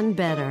Life Done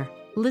Better.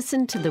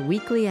 Listen to the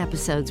weekly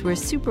episodes where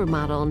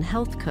supermodel and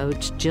health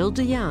coach Jill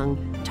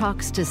DeYoung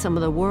talks to some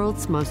of the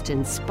world's most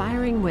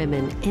inspiring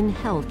women in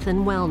health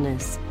and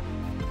wellness.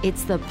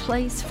 It's the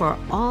place for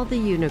all the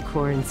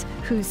unicorns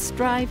who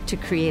strive to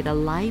create a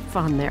life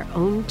on their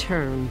own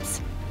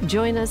terms.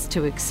 Join us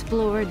to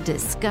explore,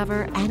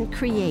 discover, and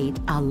create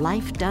a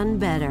life done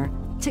better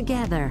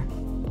together.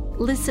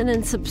 Listen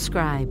and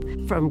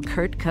subscribe from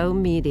Kurtco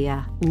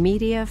Media.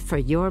 Media for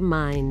your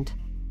mind.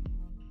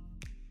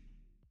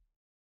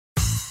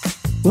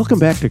 Welcome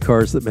back to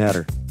Cars That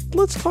Matter.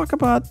 Let's talk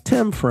about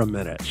Tim for a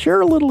minute. Share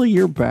a little of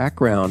your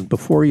background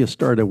before you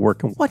started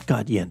working. What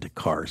got you into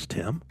cars,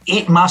 Tim?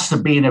 It must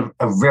have been a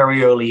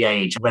very early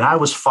age. When I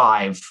was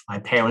 5, my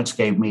parents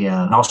gave me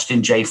an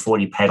Austin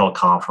J40 pedal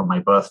car for my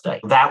birthday.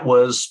 That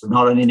was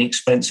not an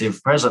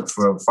inexpensive present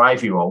for a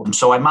 5-year-old.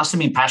 So I must have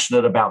been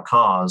passionate about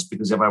cars,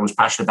 because if I was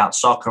passionate about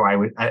soccer,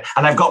 and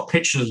I've got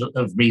pictures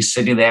of me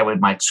sitting there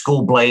with my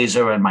school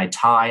blazer and my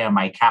tie and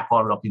my cap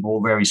on, looking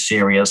all very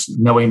serious.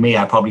 Knowing me,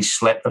 I probably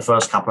slept the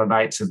first couple of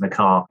nights in the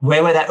car.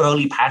 Where that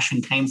early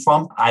passion came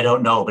from, I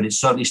don't know, but it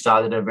certainly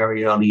started at a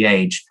very early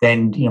age.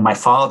 Then, my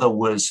father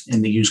was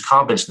in the used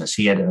car business.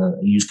 He had a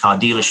used car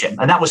dealership,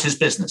 and that was his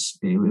business.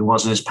 It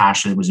wasn't his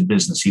passion; it was a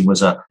business. He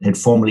had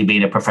formerly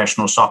been a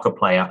professional soccer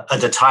player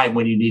at a time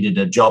when you needed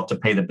a job to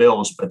pay the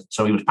bills. But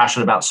so he was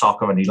passionate about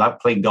soccer, and he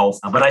loved playing golf.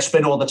 But I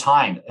spent all the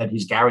time at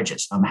his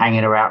garages. I'm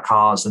hanging around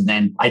cars, and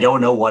then I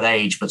don't know what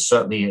age, but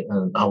certainly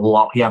a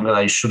lot younger than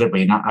I should have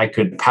been. I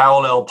could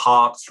parallel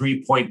park,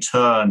 3-point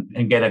turn,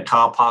 and get a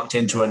car parked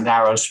into a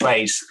narrow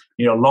space,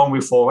 long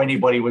before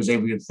anybody was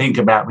able to think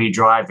about me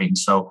driving.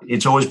 So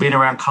it's always been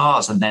around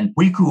cars. And then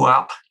we grew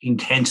up in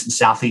Kent and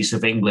southeast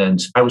of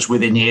England. I was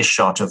within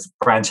earshot of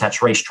Brands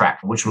Hatch Racetrack,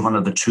 which was one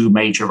of the 2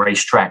 major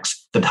racetracks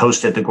that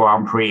hosted the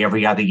Grand Prix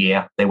every other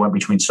year. They went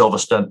between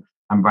Silverstone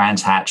and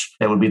Brands Hatch.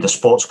 There would be the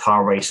sports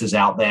car races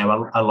out there,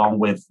 along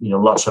with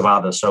lots of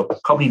others. So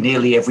probably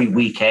nearly every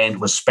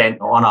weekend was spent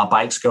on our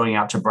bikes going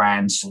out to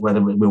Brands, whether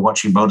we were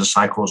watching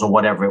motorcycles or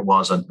whatever it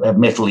was. And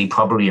admittedly,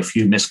 probably a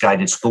few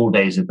misguided school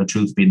days, if the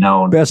truth be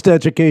known. Best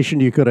education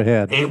you could have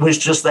had. It was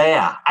just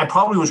there. I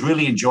probably was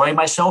really enjoying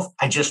myself.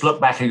 I just look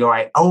back and go,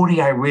 I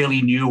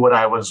really knew what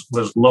I was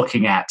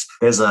looking at.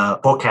 There's a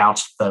book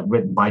out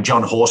written by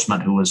John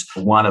Horseman, who was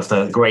one of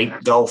the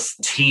great golf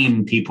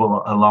team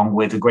people, along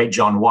with the great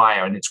John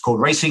Wyer. And it's called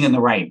Racing in the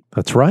Rain.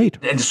 That's right.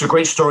 And it's a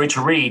great story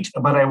to read.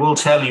 But I will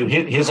tell you,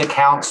 his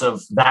accounts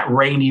of that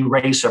rainy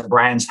race at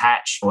Brands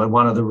Hatch, when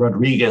one of the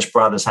Rodriguez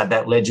brothers had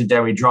that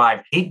legendary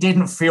drive, it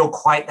didn't feel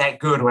quite that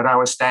good when I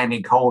was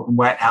standing cold and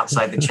wet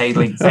outside the chain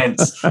link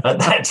fence at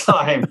that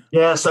time.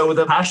 Yeah, so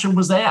the passion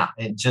was there.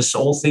 It just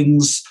all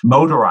things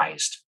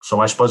motorized. So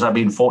I suppose I've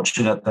been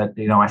fortunate that,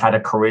 I've had a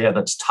career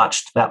that's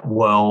touched that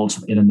world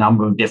in a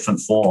number of different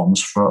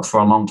forms for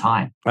a long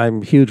time.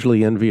 I'm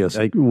hugely envious.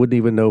 I wouldn't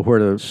even know where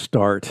to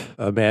start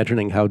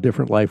imagining how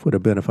different life would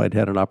have been if I'd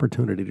had an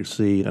opportunity to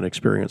see and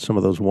experience some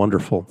of those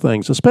wonderful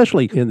things,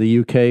 especially in the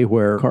UK,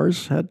 where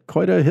cars had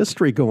quite a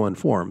history going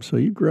for them. So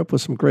you grew up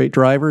with some great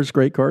drivers,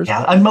 great cars.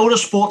 Yeah, and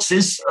motorsports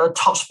is a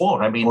top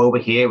sport. I mean, over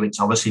here, it's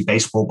obviously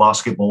baseball,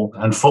 basketball,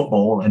 and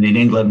football. And in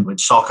England, with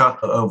soccer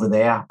over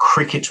there,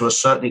 cricket to a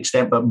certain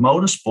extent, but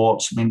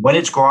motorsports, when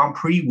it's Grand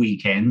Prix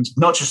weekend,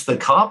 not just the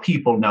car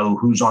people know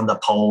who's on the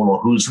pole or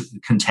who's a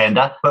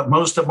contender, but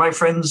most of my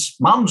friends'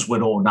 mums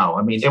would all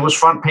know. It was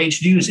front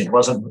page news. It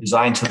wasn't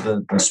designed to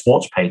the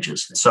sports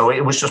pages. So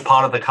it was just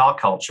part of the car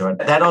culture. And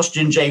that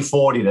Austin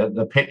J40,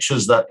 the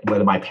pictures that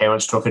whether my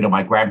parents took it or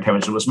my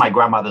grandparents, it was my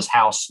grandmother's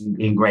house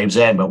in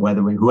Gravesend, but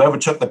whoever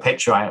took the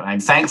picture,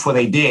 I'm thankful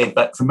they did.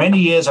 But for many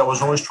years, I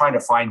was always trying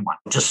to find one,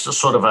 just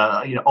sort of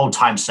old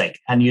time's sake.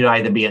 And you'd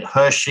either be at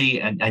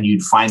Hershey and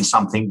you'd find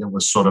something that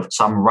was sort of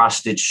some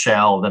rusted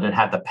shell that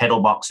had the pedal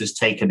boxes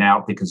taken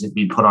out because it'd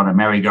been put on a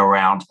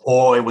merry-go-round,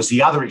 or it was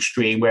the other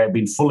extreme where it'd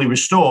been fully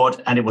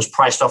restored and it was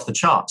priced off the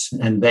charts.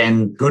 And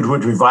then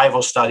Goodwood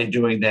Revival started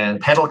doing their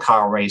pedal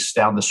car race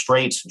down the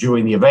street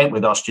during the event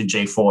with Austin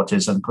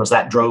J40s, and because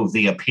that drove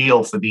the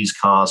appeal for these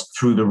cars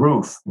through the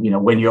roof.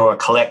 When you're a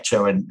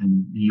collector and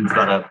you've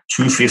got a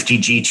 250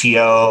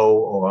 GTO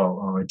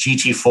or a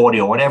GT40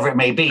 or whatever it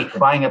may be,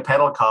 buying a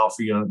pedal car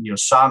for your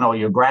son or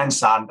your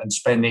grandson and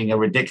spending a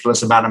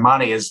ridiculous amount of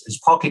money is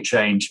pocket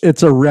change.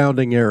 It's a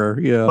rounding error,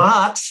 yeah.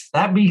 But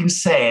that being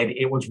said,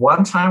 it was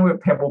one time we were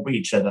at Pebble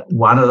Beach at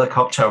one of the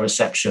cocktail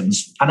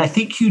receptions. And I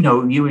think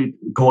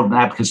Gordon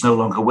Abker's no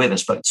longer with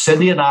us, but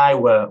Cindy and I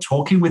were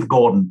talking with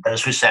Gordon at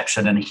his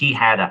reception, and he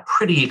had a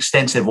pretty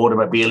extensive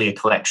automobilia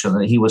collection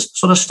that he was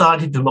sort of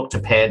starting to look to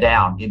pare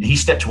down. And he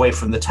stepped away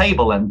from the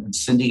table, and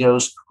Cindy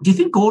goes, "Do you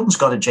think Gordon's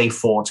got a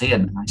J40?"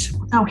 And I said,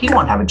 "Well, no, he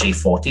won't have a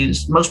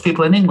J40. Most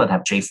people in England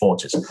have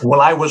J40s."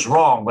 Well, I was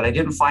wrong, but I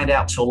didn't find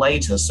out till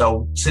later.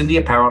 So Cindy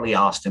apparently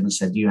asked him and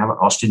said, "Do you have an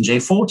Austin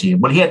J40?"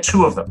 Well, he had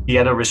 2 of them. He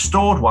had a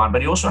restored one,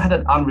 but he also had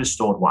an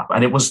unrestored one.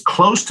 And it was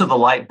close to the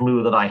light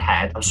blue that I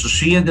had. So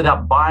she ended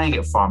up buying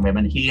it from him,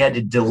 and he had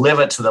to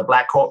deliver to the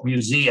Black Hawk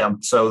Museum.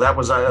 So that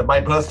was my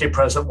birthday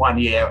present one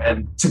year.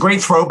 And it's a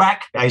great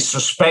throwback. I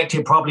suspect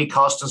it probably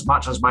cost as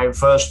much as my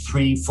first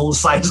 3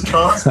 full-size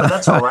cars, but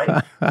that's all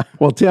right.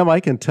 Well, Tim, I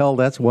can tell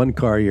that's one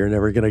car you're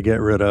never going to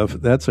get rid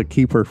of. That's a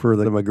keeper for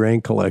the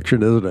McGrane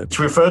collection, isn't it? It's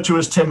referred to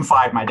as Tim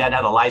 5. My dad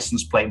had a license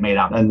license plate made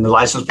up. And the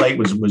license plate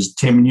was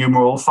Tim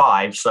numeral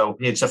 5. So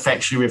it's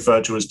affectionately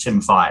referred to as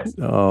Tim 5.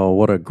 Oh,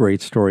 what a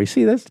great story.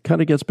 See, that kind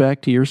of gets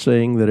back to your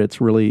saying that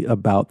it's really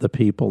about the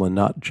people and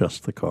not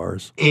just the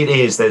cars. It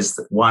is. There's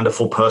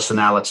wonderful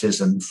personalities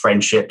and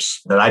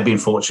friendships that I've been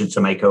fortunate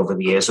to make over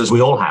the years, as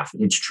we all have.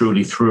 It's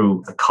truly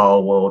through the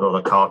car world or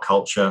the car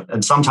culture,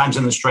 and sometimes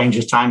in the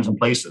strangest times and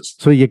places.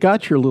 So you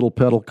got your little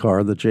pedal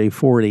car, the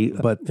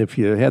J40, but if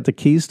you had the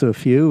keys to a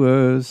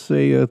few,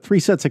 say 3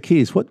 sets of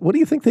keys, what do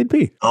you think they'd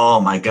be? Oh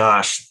my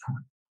gosh.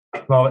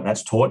 Well,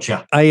 that's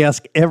torture. I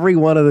ask every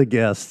one of the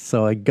guests,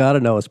 so I got to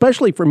know,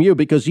 especially from you,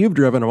 because you've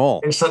driven them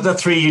all. It's not the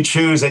 3 you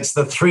choose. It's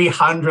the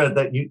 300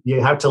 that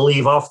you have to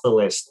leave off the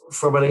list.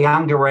 From a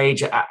younger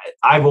age,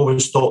 I've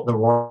always thought the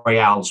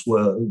Royales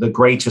were the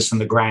greatest and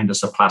the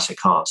grandest of classic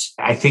cars.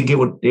 I think it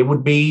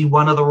would be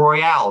one of the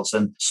Royales,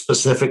 and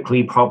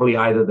specifically probably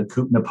either the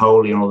Coupe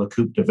Napoleon or the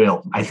Coupe de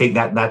Ville. I think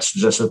that's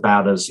just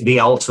about as the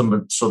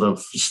ultimate sort of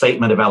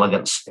statement of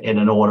elegance in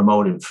an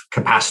automotive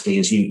capacity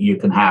as you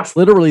can have.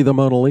 Literally the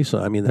Mona Lisa.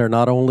 I mean, they're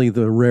not only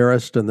the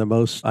rarest and the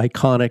most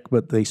iconic,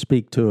 but they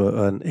speak to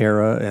an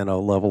era and a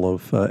level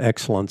of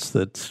excellence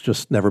that's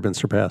just never been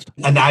surpassed.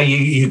 And now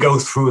you go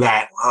through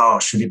that. Oh,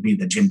 should it be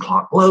the Jim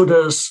Clark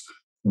Lotus?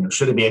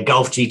 Should it be a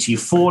Golf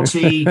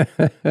GT40?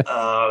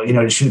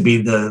 Should it be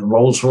the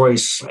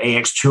Rolls-Royce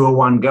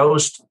AX201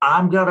 Ghost?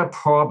 I'm going to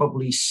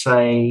probably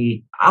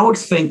say, I would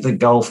think the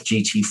Golf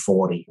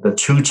GT40, the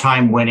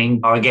 2-time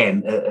winning.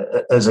 Again,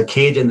 as a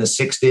kid in the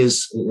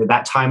 60s,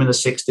 that time in the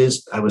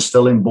 60s, I was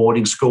still in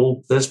boarding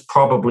school. There's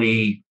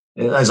probably,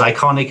 as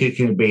iconic it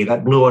can be,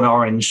 that blue and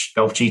orange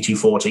Golf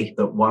GT40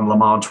 that won Le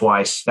Mans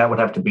twice, that would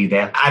have to be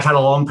there. I've had a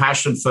long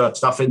passion for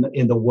stuff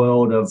in the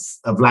world of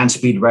land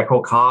speed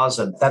record cars,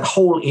 and that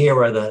whole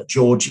era, the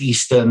George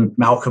Easton,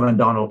 Malcolm and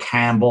Donald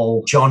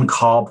Campbell, John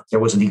Cobb. There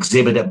was an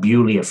exhibit at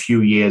Bewley a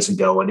few years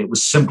ago, and it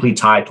was simply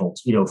titled,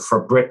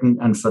 For Britain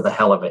and for the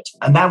Hell of It.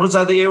 And that was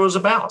what the era was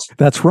about.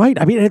 That's right.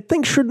 I mean,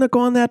 things shouldn't have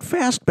gone that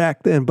fast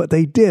back then, but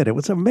they did. It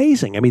was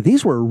amazing. I mean,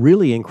 these were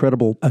really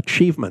incredible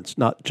achievements,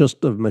 not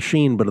just of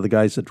machine, but of the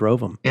guys that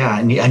drove them. Yeah,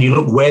 and you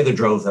look where they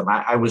drove them.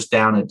 I was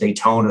down at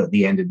Daytona at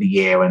the end of the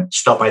year and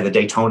stopped by the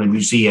Daytona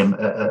Museum,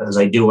 as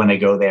I do when I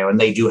go there, and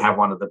they do have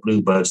one of the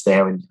Bluebirds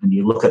there, and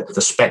you look at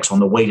the specs on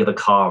the weight of the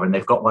car, and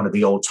they've got one of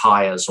the old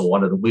tires or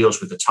one of the wheels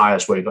with the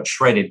tires where it got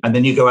shredded, and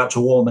then you go out to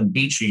Ormond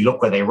Beach and you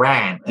look where they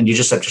ran, and you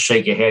just have to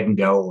shake your head and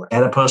go,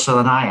 better person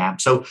than I am.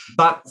 So,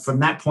 but from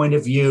that point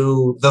of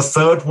view, the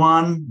third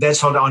one,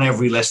 that's on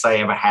every list I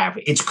ever have.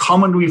 It's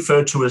commonly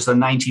referred to as the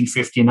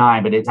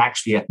 1959, but it's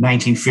actually a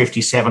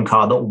 1957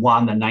 car that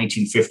won the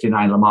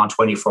 1959 Le Mans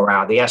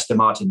 24-hour, the Aston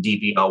Martin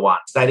DB01.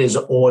 That is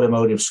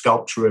automotive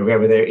sculpture if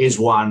ever there is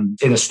one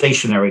in a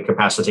stationary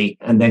capacity.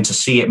 And then to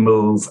see it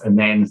move, and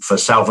then for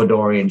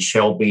Salvadori and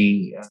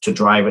Shelby to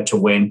drive it to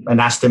win. And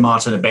Aston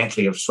Martin and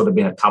Bentley have sort of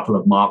been a couple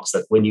of marks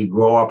that when you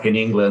grow up in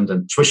England,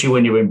 and especially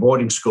when you're in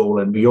boarding school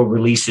and your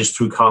releases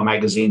through car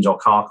magazines or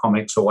car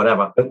comics or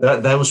whatever,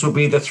 those would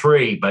be the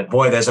 3. But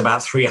boy, there's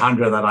about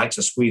 300 that I like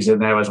to squeeze in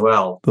there as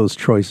well. Those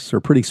choices are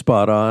pretty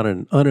spot on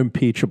and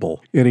unimpeachable.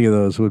 Any of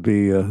those would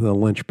be the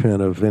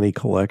linchpin of any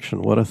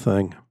collection. What a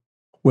thing.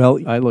 Well,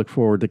 I look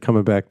forward to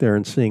coming back there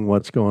and seeing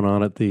what's going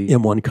on at the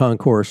M1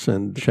 Concourse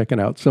and checking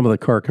out some of the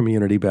car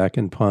community back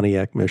in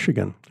Pontiac,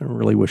 Michigan. I'm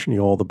really wishing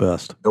you all the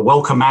best. The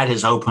welcome mat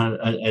is open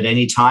at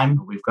any time.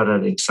 We've got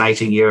an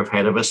exciting year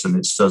ahead of us, and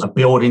it's a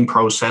building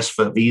process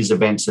for these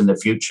events in the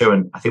future.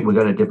 And I think we're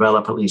going to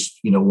develop at least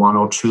 1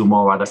 or 2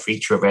 more other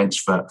feature events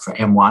for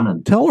M1.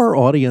 And tell our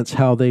audience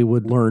how they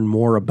would learn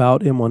more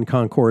about M1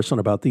 Concourse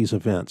and about these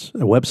events.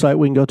 A website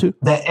we can go to?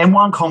 The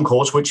M1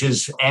 Concourse, which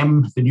is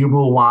M, the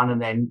numeral 1,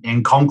 and then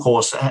in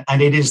Concourse,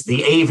 and it is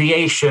the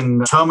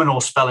aviation terminal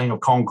spelling of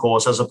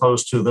concourse as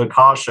opposed to the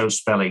car show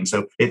spelling.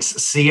 So it's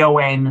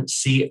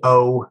CONCOURSE.com,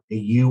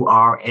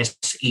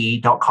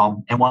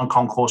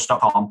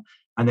 M1Concourse.com.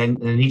 And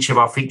then in each of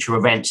our feature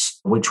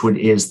events, which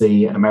is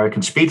the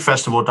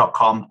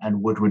AmericanSpeedFestival.com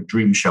and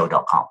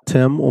WoodwardDreamShow.com.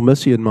 Tim, we'll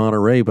miss you in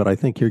Monterey, but I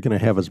think you're going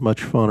to have as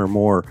much fun or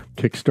more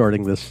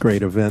kickstarting this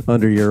great event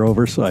under your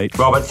oversight.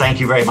 Robert, thank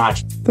you very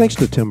much. Thanks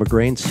to Tim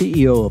McGrane,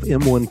 CEO of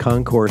M1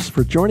 Concourse,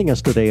 for joining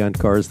us today on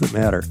Cars That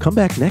Matter. Come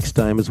back next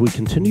time as we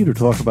continue to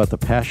talk about the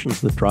passions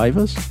that drive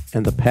us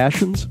and the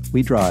passions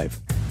we drive.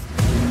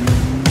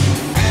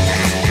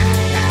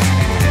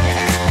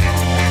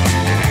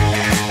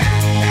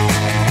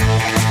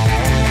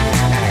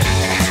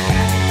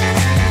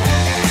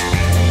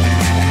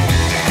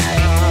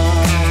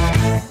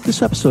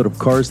 This episode of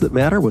Cars That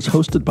Matter was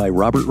hosted by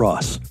Robert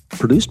Ross,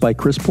 produced by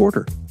Chris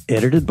Porter,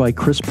 edited by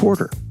Chris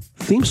Porter,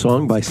 theme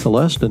song by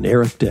Celeste and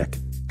Eric Dick,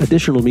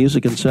 additional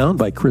music and sound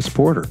by Chris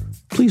Porter.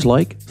 Please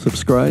like,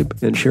 subscribe,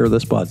 and share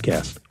this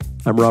podcast.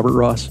 I'm Robert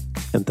Ross,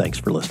 and thanks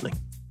for listening.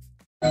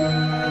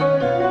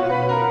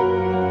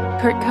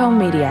 Kurtco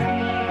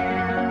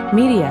Media.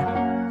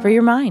 Media for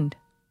your mind.